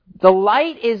 The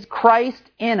light is Christ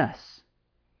in us.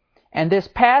 And this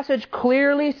passage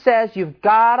clearly says you've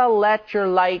got to let your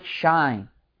light shine.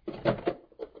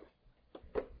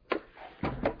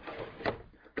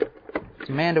 If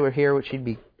Amanda were here, she'd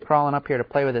be crawling up here to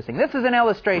play with this thing. This is an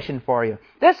illustration for you.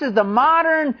 This is the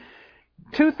modern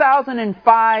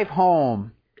 2005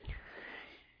 home.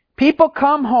 People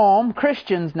come home,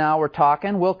 Christians now we're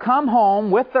talking, will come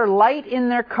home with their light in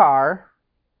their car.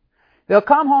 They'll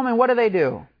come home and what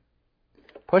do?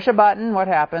 Push a button, what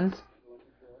happens?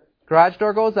 Garage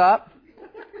door goes up.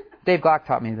 Dave Glock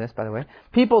taught me this, by the way.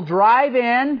 People drive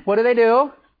in, what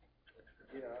do?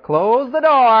 Close the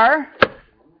door.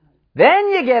 Then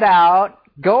you get out,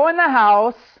 go in the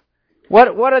house. What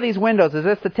are these windows? Is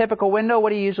this the typical window?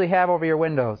 What do you usually have over your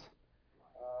windows?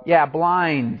 Yeah,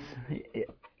 blinds.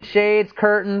 Shades,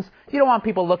 curtains. You don't want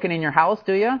people looking in your house,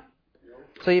 do you?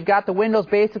 So you've got the windows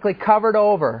basically covered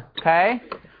over, okay?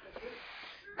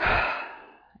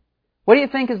 What do you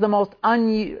think is the most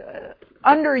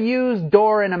underused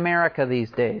door in America these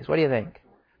days? What do you think?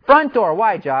 Front door.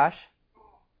 Why, Josh?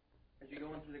 As you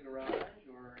go into the garage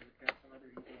or you've got some other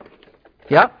utility.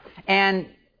 Yep. And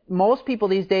most people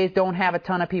these days don't have a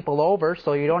ton of people over,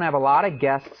 so you don't have a lot of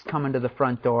guests coming to the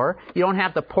front door. You don't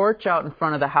have the porch out in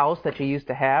front of the house that you used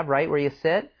to have, right, where you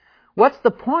sit. What's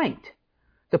the point?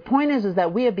 The point is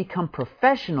that we have become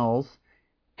professionals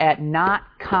at not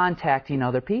contacting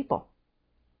other people.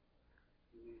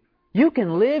 You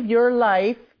can live your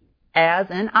life as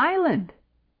an island.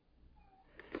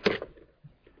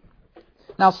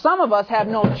 Now, some of us have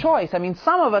no choice. I mean,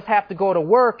 some of us have to go to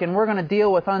work and we're going to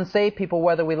deal with unsaved people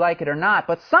whether we like it or not.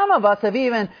 But some of us have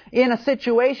even in a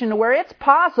situation where it's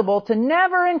possible to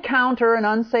never encounter an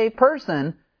unsaved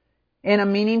person in a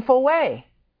meaningful way.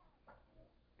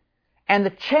 And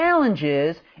the challenge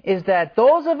is that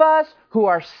those of us who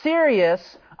are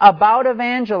serious about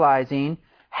evangelizing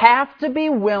have to be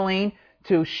willing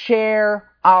to share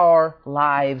our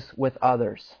lives with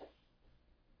others.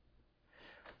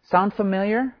 Sound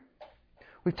familiar?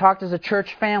 We've talked as a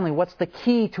church family. What's the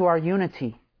key to our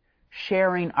unity?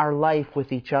 Sharing our life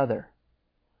with each other.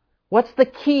 What's the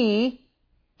key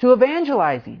to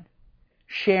evangelizing?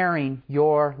 Sharing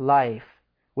your life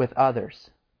with others.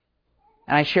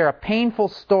 And I share a painful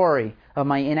story of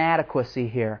my inadequacy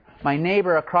here. My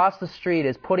neighbor across the street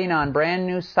is putting on brand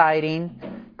new siding,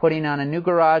 putting on a new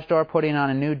garage door, putting on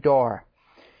a new door.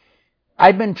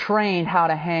 I've been trained how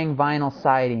to hang vinyl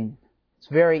siding. It's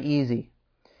very easy.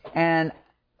 And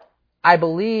I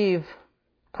believe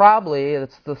probably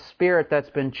it's the Spirit that's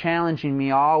been challenging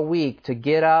me all week to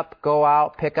get up, go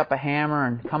out, pick up a hammer,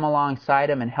 and come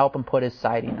alongside him and help him put his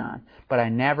siding on. But I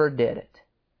never did it.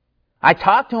 I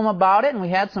talked to him about it, and we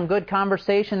had some good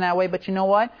conversation that way, but you know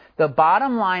what? The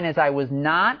bottom line is I was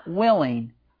not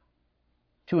willing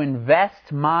to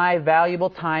invest my valuable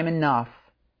time enough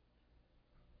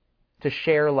to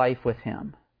share life with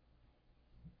him.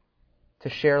 To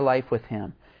share life with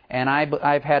him. And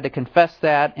I've had to confess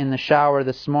that in the shower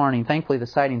this morning. Thankfully, the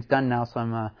siding's done now, so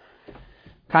I'm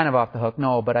kind of off the hook.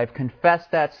 No, but I've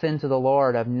confessed that sin to the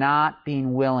Lord of not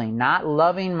being willing, not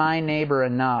loving my neighbor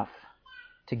enough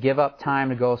to give up time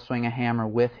to go swing a hammer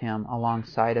with him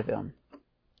alongside of him.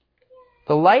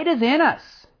 The light is in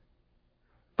us,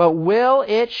 but will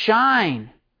it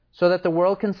shine so that the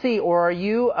world can see? Or are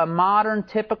you a modern,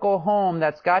 typical home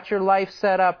that's got your life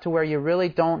set up to where you really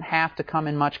don't have to come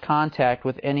in much contact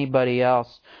with anybody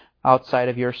else outside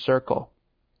of your circle?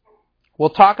 We'll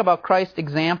talk about Christ's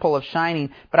example of shining,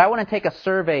 but I want to take a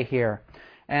survey here.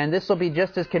 And this will be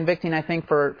just as convicting, I think,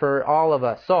 for all of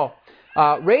us. So,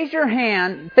 raise your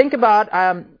hand. Think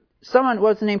about, someone,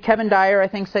 what's the name? Kevin Dyer, I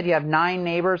think, said you have 9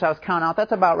 neighbors. I was counting out.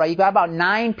 That's about right. You've got about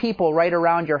 9 people right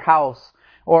around your house.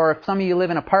 Or if some of you live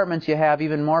in apartments, you have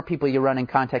even more people you run in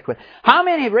contact with. How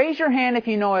many? Raise your hand if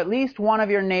you know at least one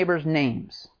of your neighbors'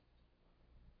 names.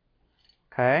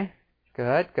 Okay,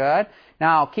 good.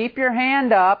 Now, keep your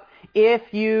hand up if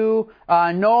you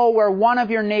know where one of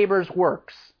your neighbors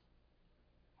works.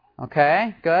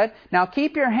 Okay, good. Now,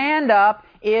 keep your hand up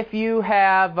if you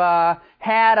have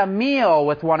had a meal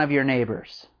with one of your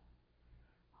neighbors.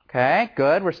 Okay,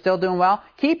 good. We're still doing well.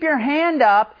 Keep your hand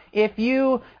up if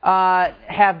you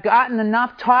have gotten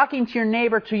enough talking to your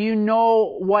neighbor to you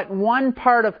know what one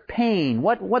part of pain,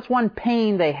 what's one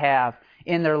pain they have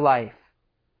in their life.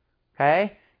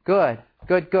 Okay, good.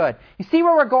 You see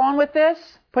where we're going with this?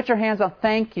 Put your hands up.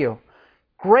 Thank you.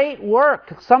 Great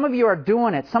work. Some of you are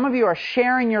doing it. Some of you are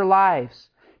sharing your lives.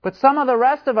 But some of the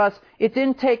rest of us, it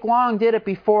didn't take long, did it,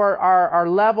 before our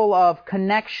level of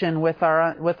connection with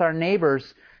our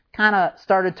neighbors kind of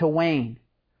started to wane.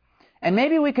 And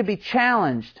maybe we could be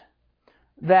challenged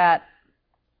that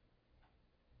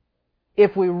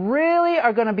if we really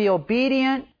are going to be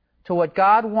obedient to what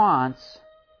God wants,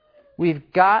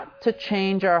 we've got to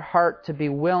change our heart to be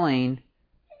willing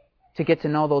to get to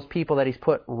know those people that He's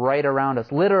put right around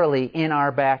us, literally in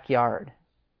our backyard.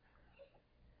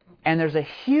 And there's a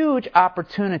huge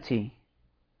opportunity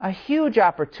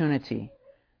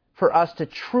for us to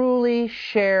truly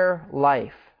share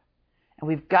life. And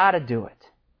we've got to do it.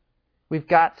 We've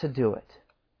got to do it.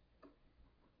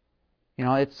 You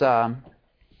know, it's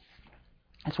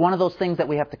one of those things that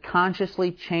we have to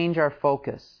consciously change our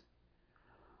focus.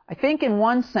 I think in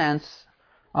one sense,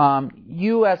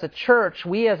 we as a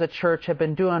church have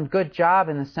been doing a good job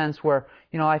in the sense where,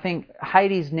 you know, I think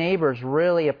Heidi's neighbors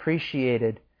really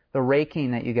appreciated the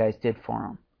raking that you guys did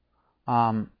for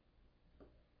them.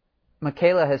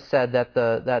 Michaela has said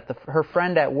that her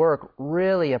friend at work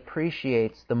really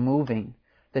appreciates the moving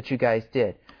that you guys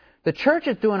did. The church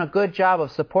is doing a good job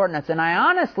of supporting us, and I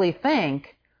honestly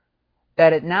think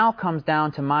that it now comes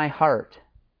down to my heart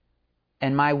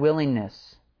and my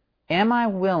willingness. Am I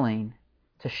willing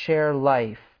to share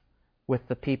life with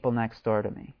the people next door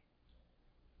to me?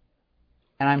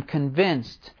 And I'm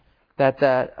convinced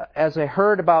as I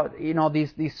heard about,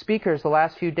 these speakers the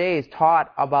last few days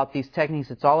taught about these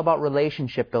techniques, it's all about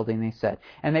relationship building, they said.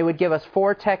 And they would give us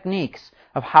 4 techniques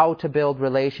of how to build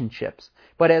relationships.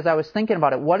 But as I was thinking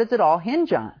about it, what does it all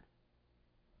hinge on?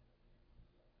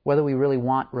 Whether we really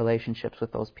want relationships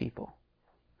with those people.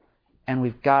 And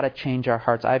we've got to change our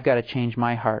hearts. I've got to change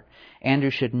my heart. Andrew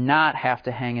should not have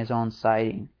to hang his own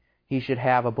siding. He should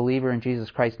have a believer in Jesus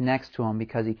Christ next to him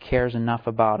because he cares enough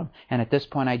about him. And at this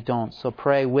point I don't. So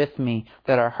pray with me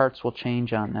that our hearts will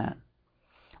change on that.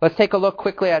 Let's take a look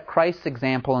quickly at Christ's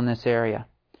example in this area.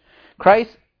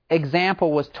 Christ's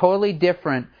example was totally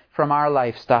different from our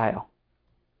lifestyle.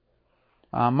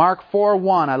 Mark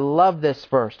 4:1, I love this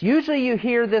verse. Usually you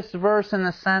hear this verse in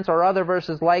the sense, or other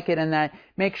verses like it, in that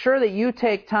make sure that you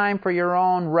take time for your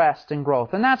own rest and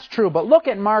growth. And that's true, but look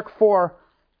at Mark 4,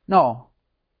 no,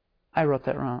 I wrote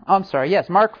that wrong. I'm sorry. Yes,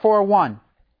 Mark 4:1.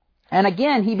 And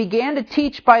again, he began to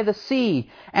teach by the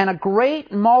sea, and a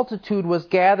great multitude was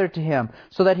gathered to him,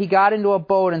 so that he got into a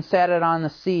boat and sat it on the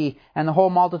sea, and the whole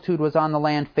multitude was on the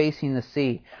land facing the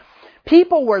sea.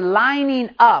 People were lining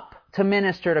up to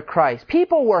minister to Christ.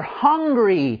 People were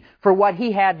hungry for what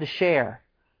he had to share.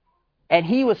 And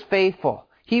he was faithful.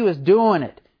 He was doing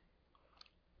it.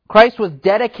 Christ was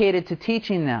dedicated to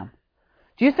teaching them.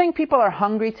 Do you think people are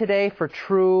hungry today for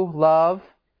true love,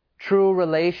 true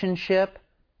relationship,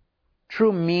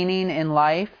 true meaning in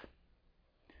life?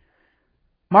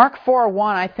 Mark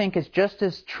 4:1, I think, is just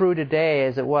as true today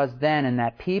as it was then, in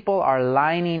that people are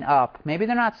lining up. Maybe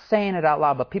they're not saying it out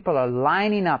loud, but people are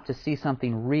lining up to see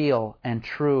something real and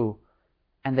true.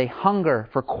 And they hunger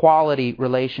for quality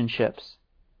relationships.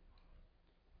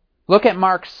 Look at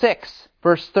Mark 6,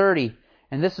 verse 30.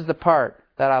 And this is the part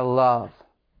that I love.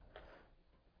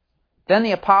 Then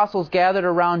the apostles gathered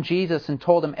around Jesus and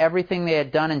told him everything they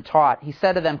had done and taught. He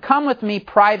said to them, "Come with me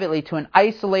privately to an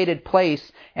isolated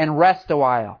place and rest a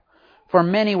while." For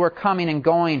many were coming and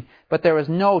going, but there was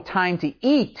no time to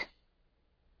eat.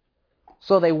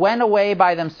 So they went away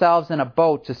by themselves in a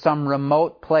boat to some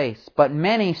remote place. But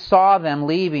many saw them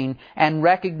leaving and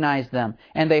recognized them,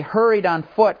 and they hurried on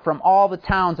foot from all the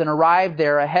towns and arrived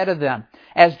there ahead of them.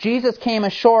 As Jesus came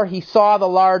ashore, he saw the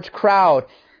large crowd,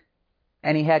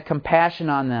 and he had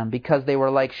compassion on them because they were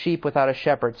like sheep without a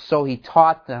shepherd. So he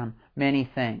taught them many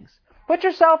things. Put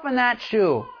yourself in that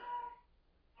shoe.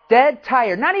 Dead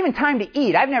tired. Not even time to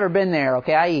eat. I've never been there,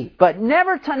 okay, I eat. But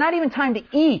not even time to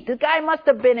eat. The guy must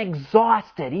have been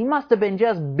exhausted. He must have been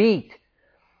just beat.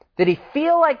 Did he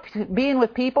feel like being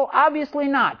with people? Obviously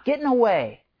not. Getting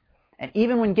away. And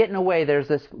even when getting away, there's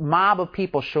this mob of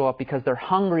people show up because they're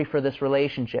hungry for this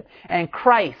relationship. And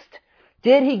Christ,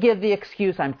 did he give the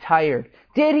excuse, "I'm tired"?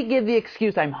 Did he give the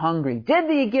excuse, "I'm hungry"? Did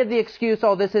he give the excuse,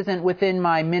 "Oh, this isn't within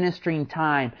my ministering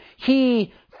time"?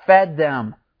 He fed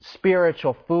them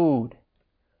spiritual food.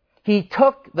 He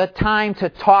took the time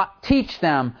to teach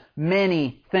them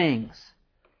many things.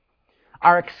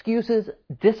 Our excuses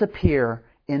disappear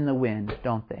in the wind,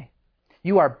 don't they?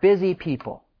 You are busy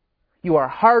people. You are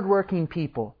hardworking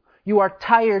people. You are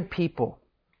tired people.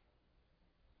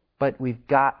 But we've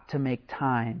got to make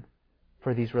time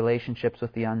for these relationships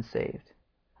with the unsaved.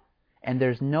 And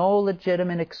there's no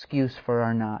legitimate excuse for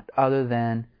our not, other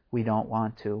than we don't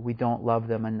want to. We don't love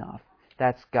them enough.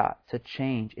 That's got to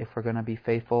change if we're going to be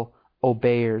faithful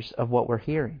obeyers of what we're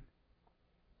hearing.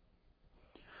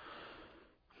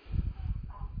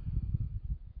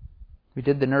 We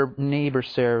did the neighbor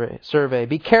survey.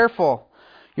 Be careful.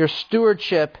 Your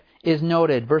stewardship is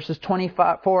noted. Verses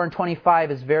 24 and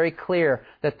 25 is very clear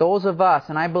that those of us,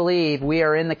 and I believe we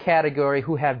are in the category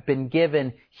who have been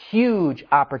given huge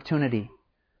opportunity.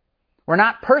 We're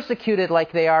not persecuted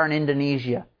like they are in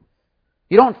Indonesia.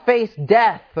 You don't face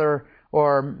death or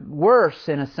worse,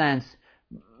 in a sense,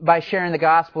 by sharing the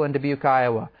gospel in Dubuque,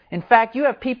 Iowa. In fact, you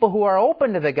have people who are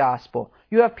open to the gospel.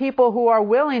 You have people who are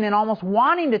willing and almost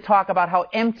wanting to talk about how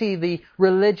empty the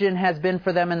religion has been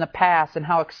for them in the past and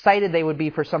how excited they would be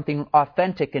for something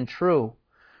authentic and true.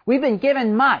 We've been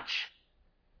given much.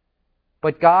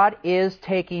 But God is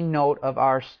taking note of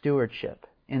our stewardship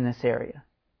in this area.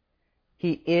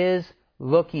 He is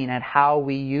looking at how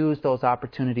we use those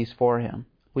opportunities for Him.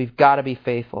 We've got to be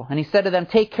faithful. And He said to them,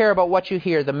 "Take care about what you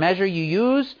hear. The measure you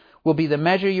use will be the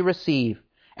measure you receive,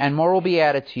 and more will be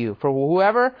added to you. For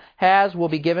whoever has will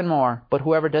be given more, but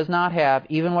whoever does not have,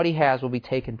 even what he has will be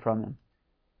taken from him."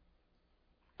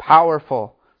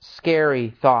 Powerful,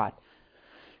 scary thought.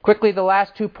 Quickly, the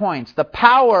last 2 points. The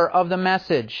power of the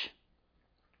message.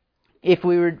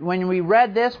 When we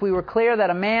read this, we were clear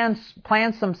that a man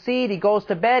plants some seed, he goes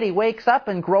to bed, he wakes up,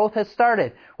 and growth has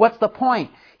started. What's the point?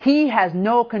 He has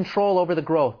no control over the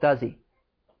growth, does he?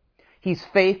 He's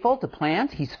faithful to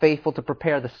plant. He's faithful to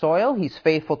prepare the soil. He's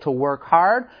faithful to work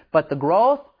hard. But the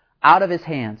growth, out of His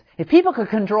hands. If people could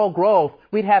control growth,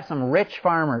 we'd have some rich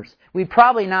farmers. We'd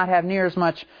probably not have near as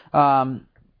much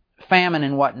famine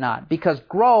and whatnot, because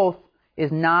growth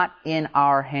is not in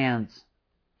our hands.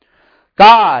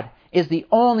 God is the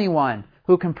only one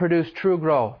who can produce true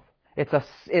growth.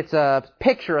 It's a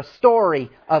picture, a story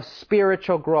of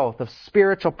spiritual growth, of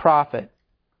spiritual profit.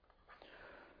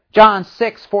 John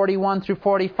 6:41 through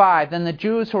 45. Then the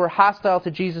Jews who were hostile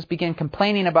to Jesus began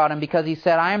complaining about Him because He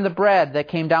said, I am the bread that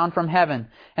came down from heaven.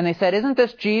 And they said, isn't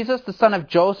this Jesus, the son of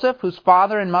Joseph, whose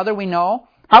father and mother we know?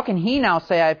 How can He now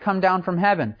say, I have come down from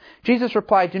heaven? Jesus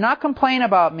replied, do not complain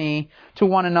about me to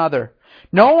one another.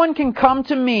 No one can come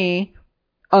to me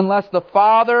unless the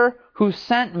Father who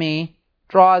sent me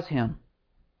draws him,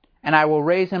 and I will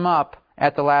raise him up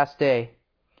at the last day.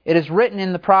 It is written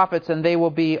in the prophets, and they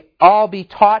will all be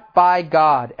taught by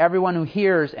God. Everyone who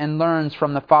hears and learns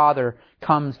from the Father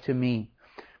comes to me.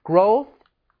 Growth,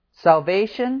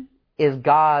 salvation is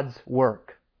God's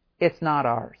work. It's not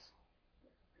ours.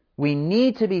 We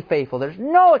need to be faithful. There's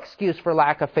no excuse for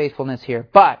lack of faithfulness here.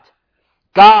 But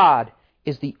God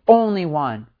is the only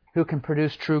one who can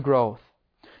produce true growth.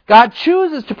 God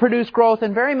chooses to produce growth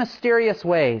in very mysterious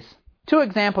ways. Two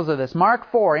examples of this.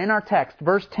 Mark 4, in our text,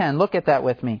 verse 10. Look at that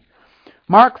with me.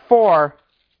 Mark 4,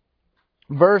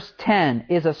 verse 10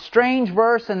 is a strange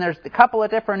verse, and there's a couple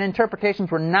of different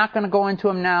interpretations. We're not going to go into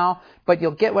them now, but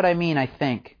you'll get what I mean, I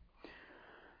think.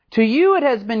 To you it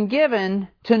has been given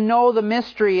to know the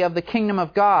mystery of the kingdom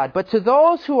of God, but to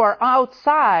those who are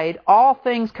outside, all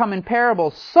things come in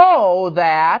parables, so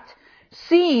that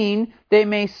seeing they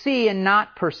may see and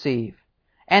not perceive,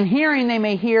 and hearing they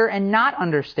may hear and not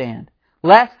understand,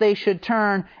 lest they should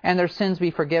turn and their sins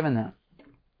be forgiven them.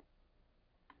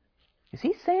 Is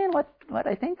he saying what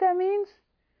I think that means?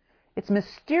 It's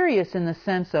mysterious in the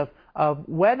sense of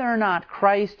whether or not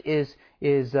Christ is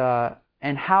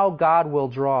and how God will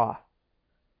draw,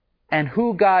 and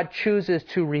who God chooses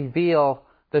to reveal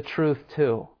the truth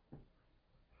to.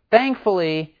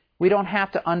 Thankfully, we don't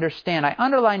have to understand. I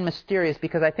underline mysterious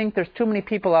because I think there's too many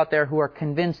people out there who are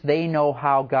convinced they know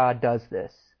how God does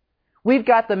this. We've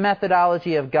got the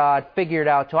methodology of God figured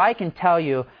out, so I can tell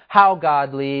you how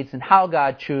God leads and how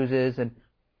God chooses, and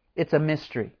it's a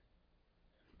mystery.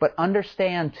 But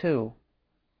understand, too,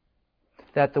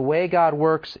 that the way God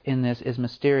works in this is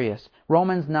mysterious.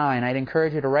 Romans 9, I'd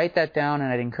encourage you to write that down,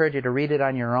 and I'd encourage you to read it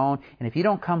on your own. And if you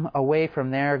don't come away from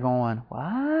there going,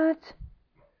 what?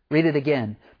 Read it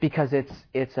again, because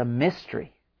it's a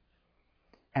mystery.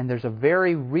 And there's a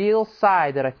very real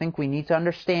side that I think we need to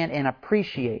understand and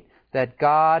appreciate, that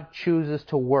God chooses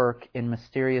to work in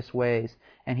mysterious ways,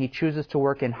 and He chooses to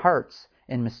work in hearts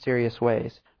in mysterious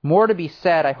ways. More to be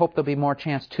said. I hope there'll be more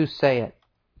chance to say it.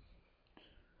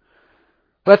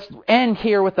 Let's end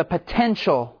here with the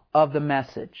potential of the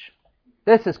message.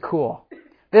 This is cool.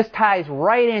 This ties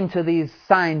right into these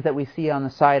signs that we see on the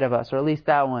side of us, or at least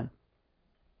that one.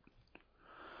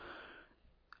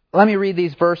 Let me read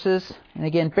these verses. And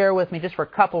again, bear with me just for a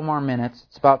couple more minutes.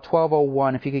 It's about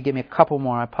 12:01. If you could give me a couple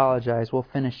more, I apologize. We'll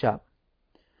finish up.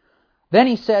 Then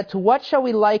he said, to what shall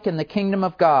we liken the kingdom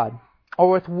of God?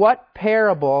 Or with what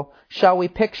parable shall we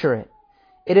picture it?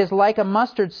 It is like a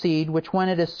mustard seed, which when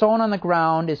it is sown on the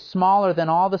ground is smaller than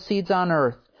all the seeds on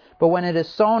earth. But when it is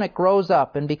sown, it grows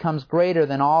up and becomes greater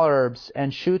than all herbs,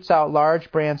 and shoots out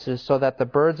large branches so that the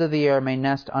birds of the air may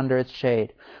nest under its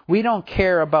shade. We don't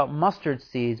care about mustard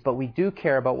seeds, but we do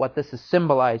care about what this is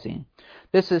symbolizing.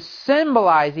 This is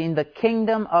symbolizing the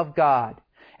kingdom of God.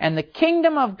 And the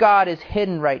kingdom of God is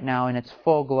hidden right now in its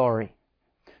full glory.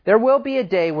 There will be a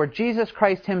day where Jesus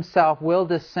Christ Himself will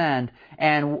descend,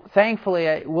 and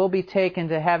thankfully will be taken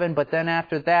to heaven, but then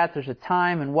after that there's a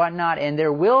time and whatnot, and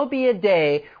there will be a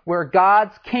day where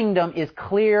God's kingdom is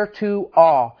clear to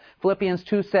all. Philippians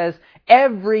 2 says,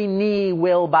 every knee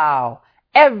will bow,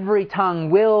 every tongue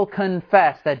will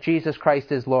confess that Jesus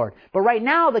Christ is Lord. But right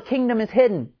now the kingdom is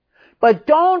hidden. But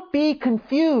don't be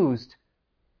confused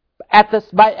at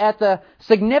the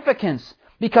significance,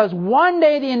 because one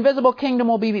day the invisible kingdom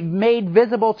will be made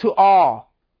visible to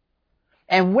all.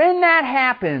 And when that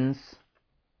happens,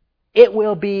 it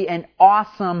will be an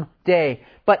awesome day.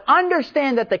 But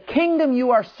understand that the kingdom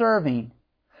you are serving,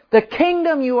 the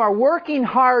kingdom you are working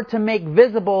hard to make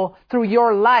visible through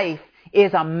your life,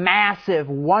 is a massive,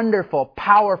 wonderful,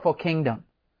 powerful kingdom.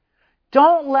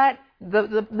 Don't let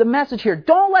the message here,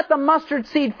 don't let the mustard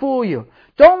seed fool you.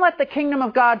 Don't let the kingdom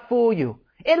of God fool you.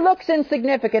 It looks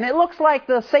insignificant. It looks like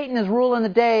Satan is ruling the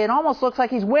day. It almost looks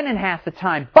like he's winning half the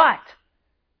time. But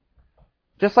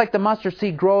Just like the mustard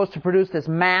seed grows to produce this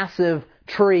massive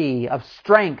tree of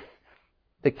strength,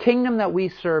 the kingdom that we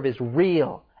serve is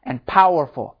real and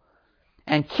powerful.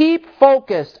 And keep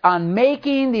focused on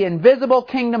making the invisible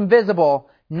kingdom visible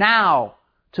now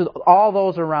to all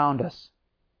those around us.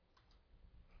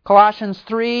 Colossians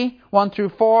 3, 1 through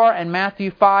 4, and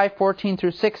Matthew 5, 14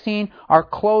 through 16 are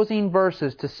closing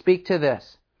verses to speak to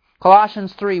this.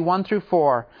 Colossians 3, 1 through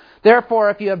 4. Therefore,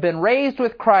 if you have been raised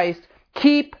with Christ,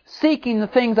 keep seeking the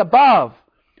things above,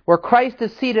 where Christ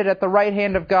is seated at the right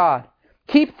hand of God.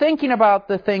 Keep thinking about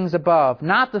the things above,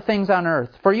 not the things on earth.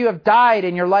 For you have died,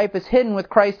 and your life is hidden with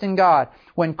Christ in God.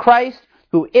 When Christ,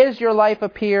 who is your life,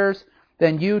 appears,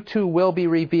 then you too will be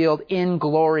revealed in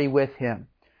glory with Him.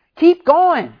 Keep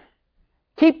going.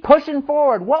 Keep pushing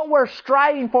forward. What we're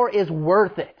striving for is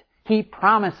worth it. He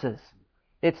promises.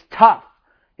 It's tough.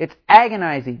 It's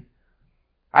agonizing.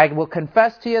 I will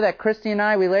confess to you that Christy and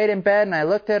I, we laid in bed and I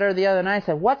looked at her the other night and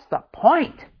said, what's the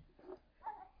point?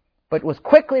 But was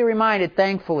quickly reminded,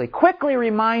 thankfully,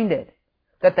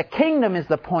 that the kingdom is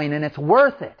the point and it's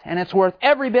worth it. And it's worth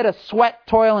every bit of sweat,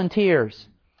 toil, and tears.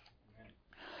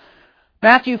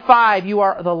 Matthew 5, you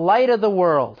are the light of the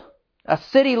world. A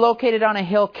city located on a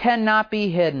hill cannot be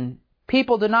hidden.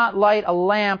 People do not light a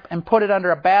lamp and put it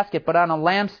under a basket, but on a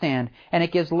lampstand, and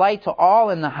it gives light to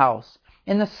all in the house.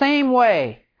 In the same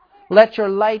way, let your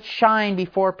light shine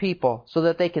before people, so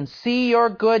that they can see your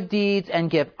good deeds and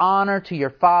give honor to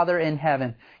your Father in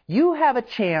heaven. You have a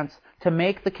chance to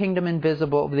make the kingdom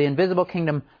invisible, the invisible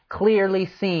kingdom clearly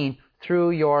seen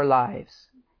through your lives.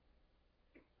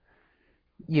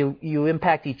 You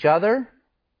impact each other.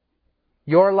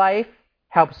 Your life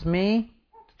helps me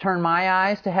to turn my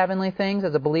eyes to heavenly things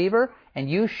as a believer, and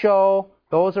you show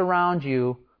those around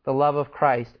you the love of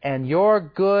Christ. And your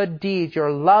good deeds,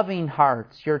 your loving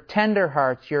hearts, your tender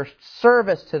hearts, your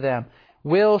service to them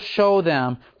will show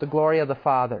them the glory of the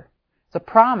Father. It's a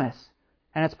promise,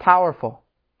 and it's powerful.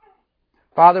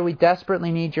 Father, we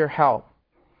desperately need your help.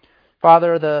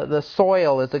 Father, the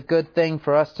soil is a good thing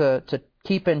for us to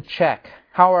keep in check.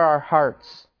 How are our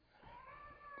hearts?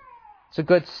 It's a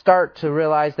good start to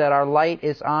realize that our light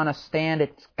is on a stand.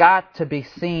 It's got to be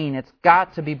seen. It's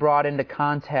got to be brought into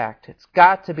contact. It's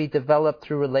got to be developed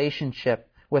through relationship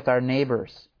with our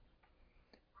neighbors,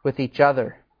 with each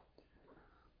other.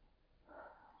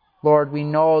 Lord, we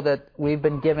know that we've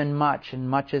been given much and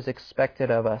much is expected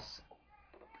of us.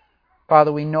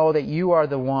 Father, we know that you are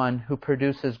the one who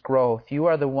produces growth. You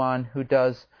are the one who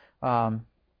does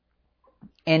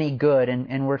any good.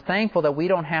 And we're thankful that we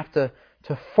don't have to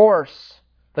force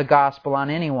the gospel on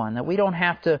anyone, that we don't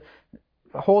have to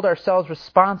hold ourselves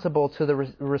responsible to the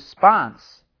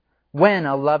response when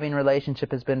a loving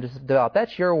relationship has been developed.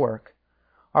 That's your work.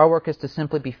 Our work is to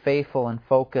simply be faithful and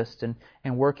focused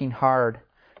and working hard.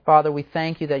 Father, we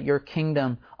thank you that your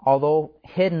kingdom, although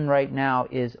hidden right now,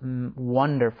 is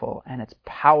wonderful and it's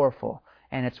powerful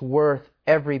and it's worth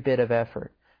every bit of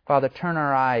effort. Father, turn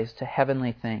our eyes to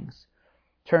heavenly things.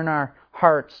 Turn our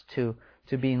hearts to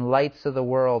being lights of the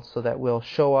world so that we'll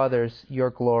show others your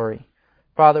glory.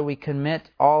 Father, we commit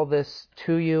all this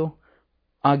to you,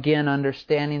 again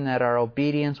understanding that our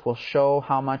obedience will show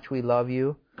how much we love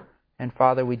you. And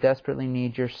Father, we desperately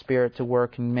need your Spirit to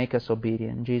work and make us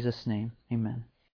obedient. In Jesus' name, amen.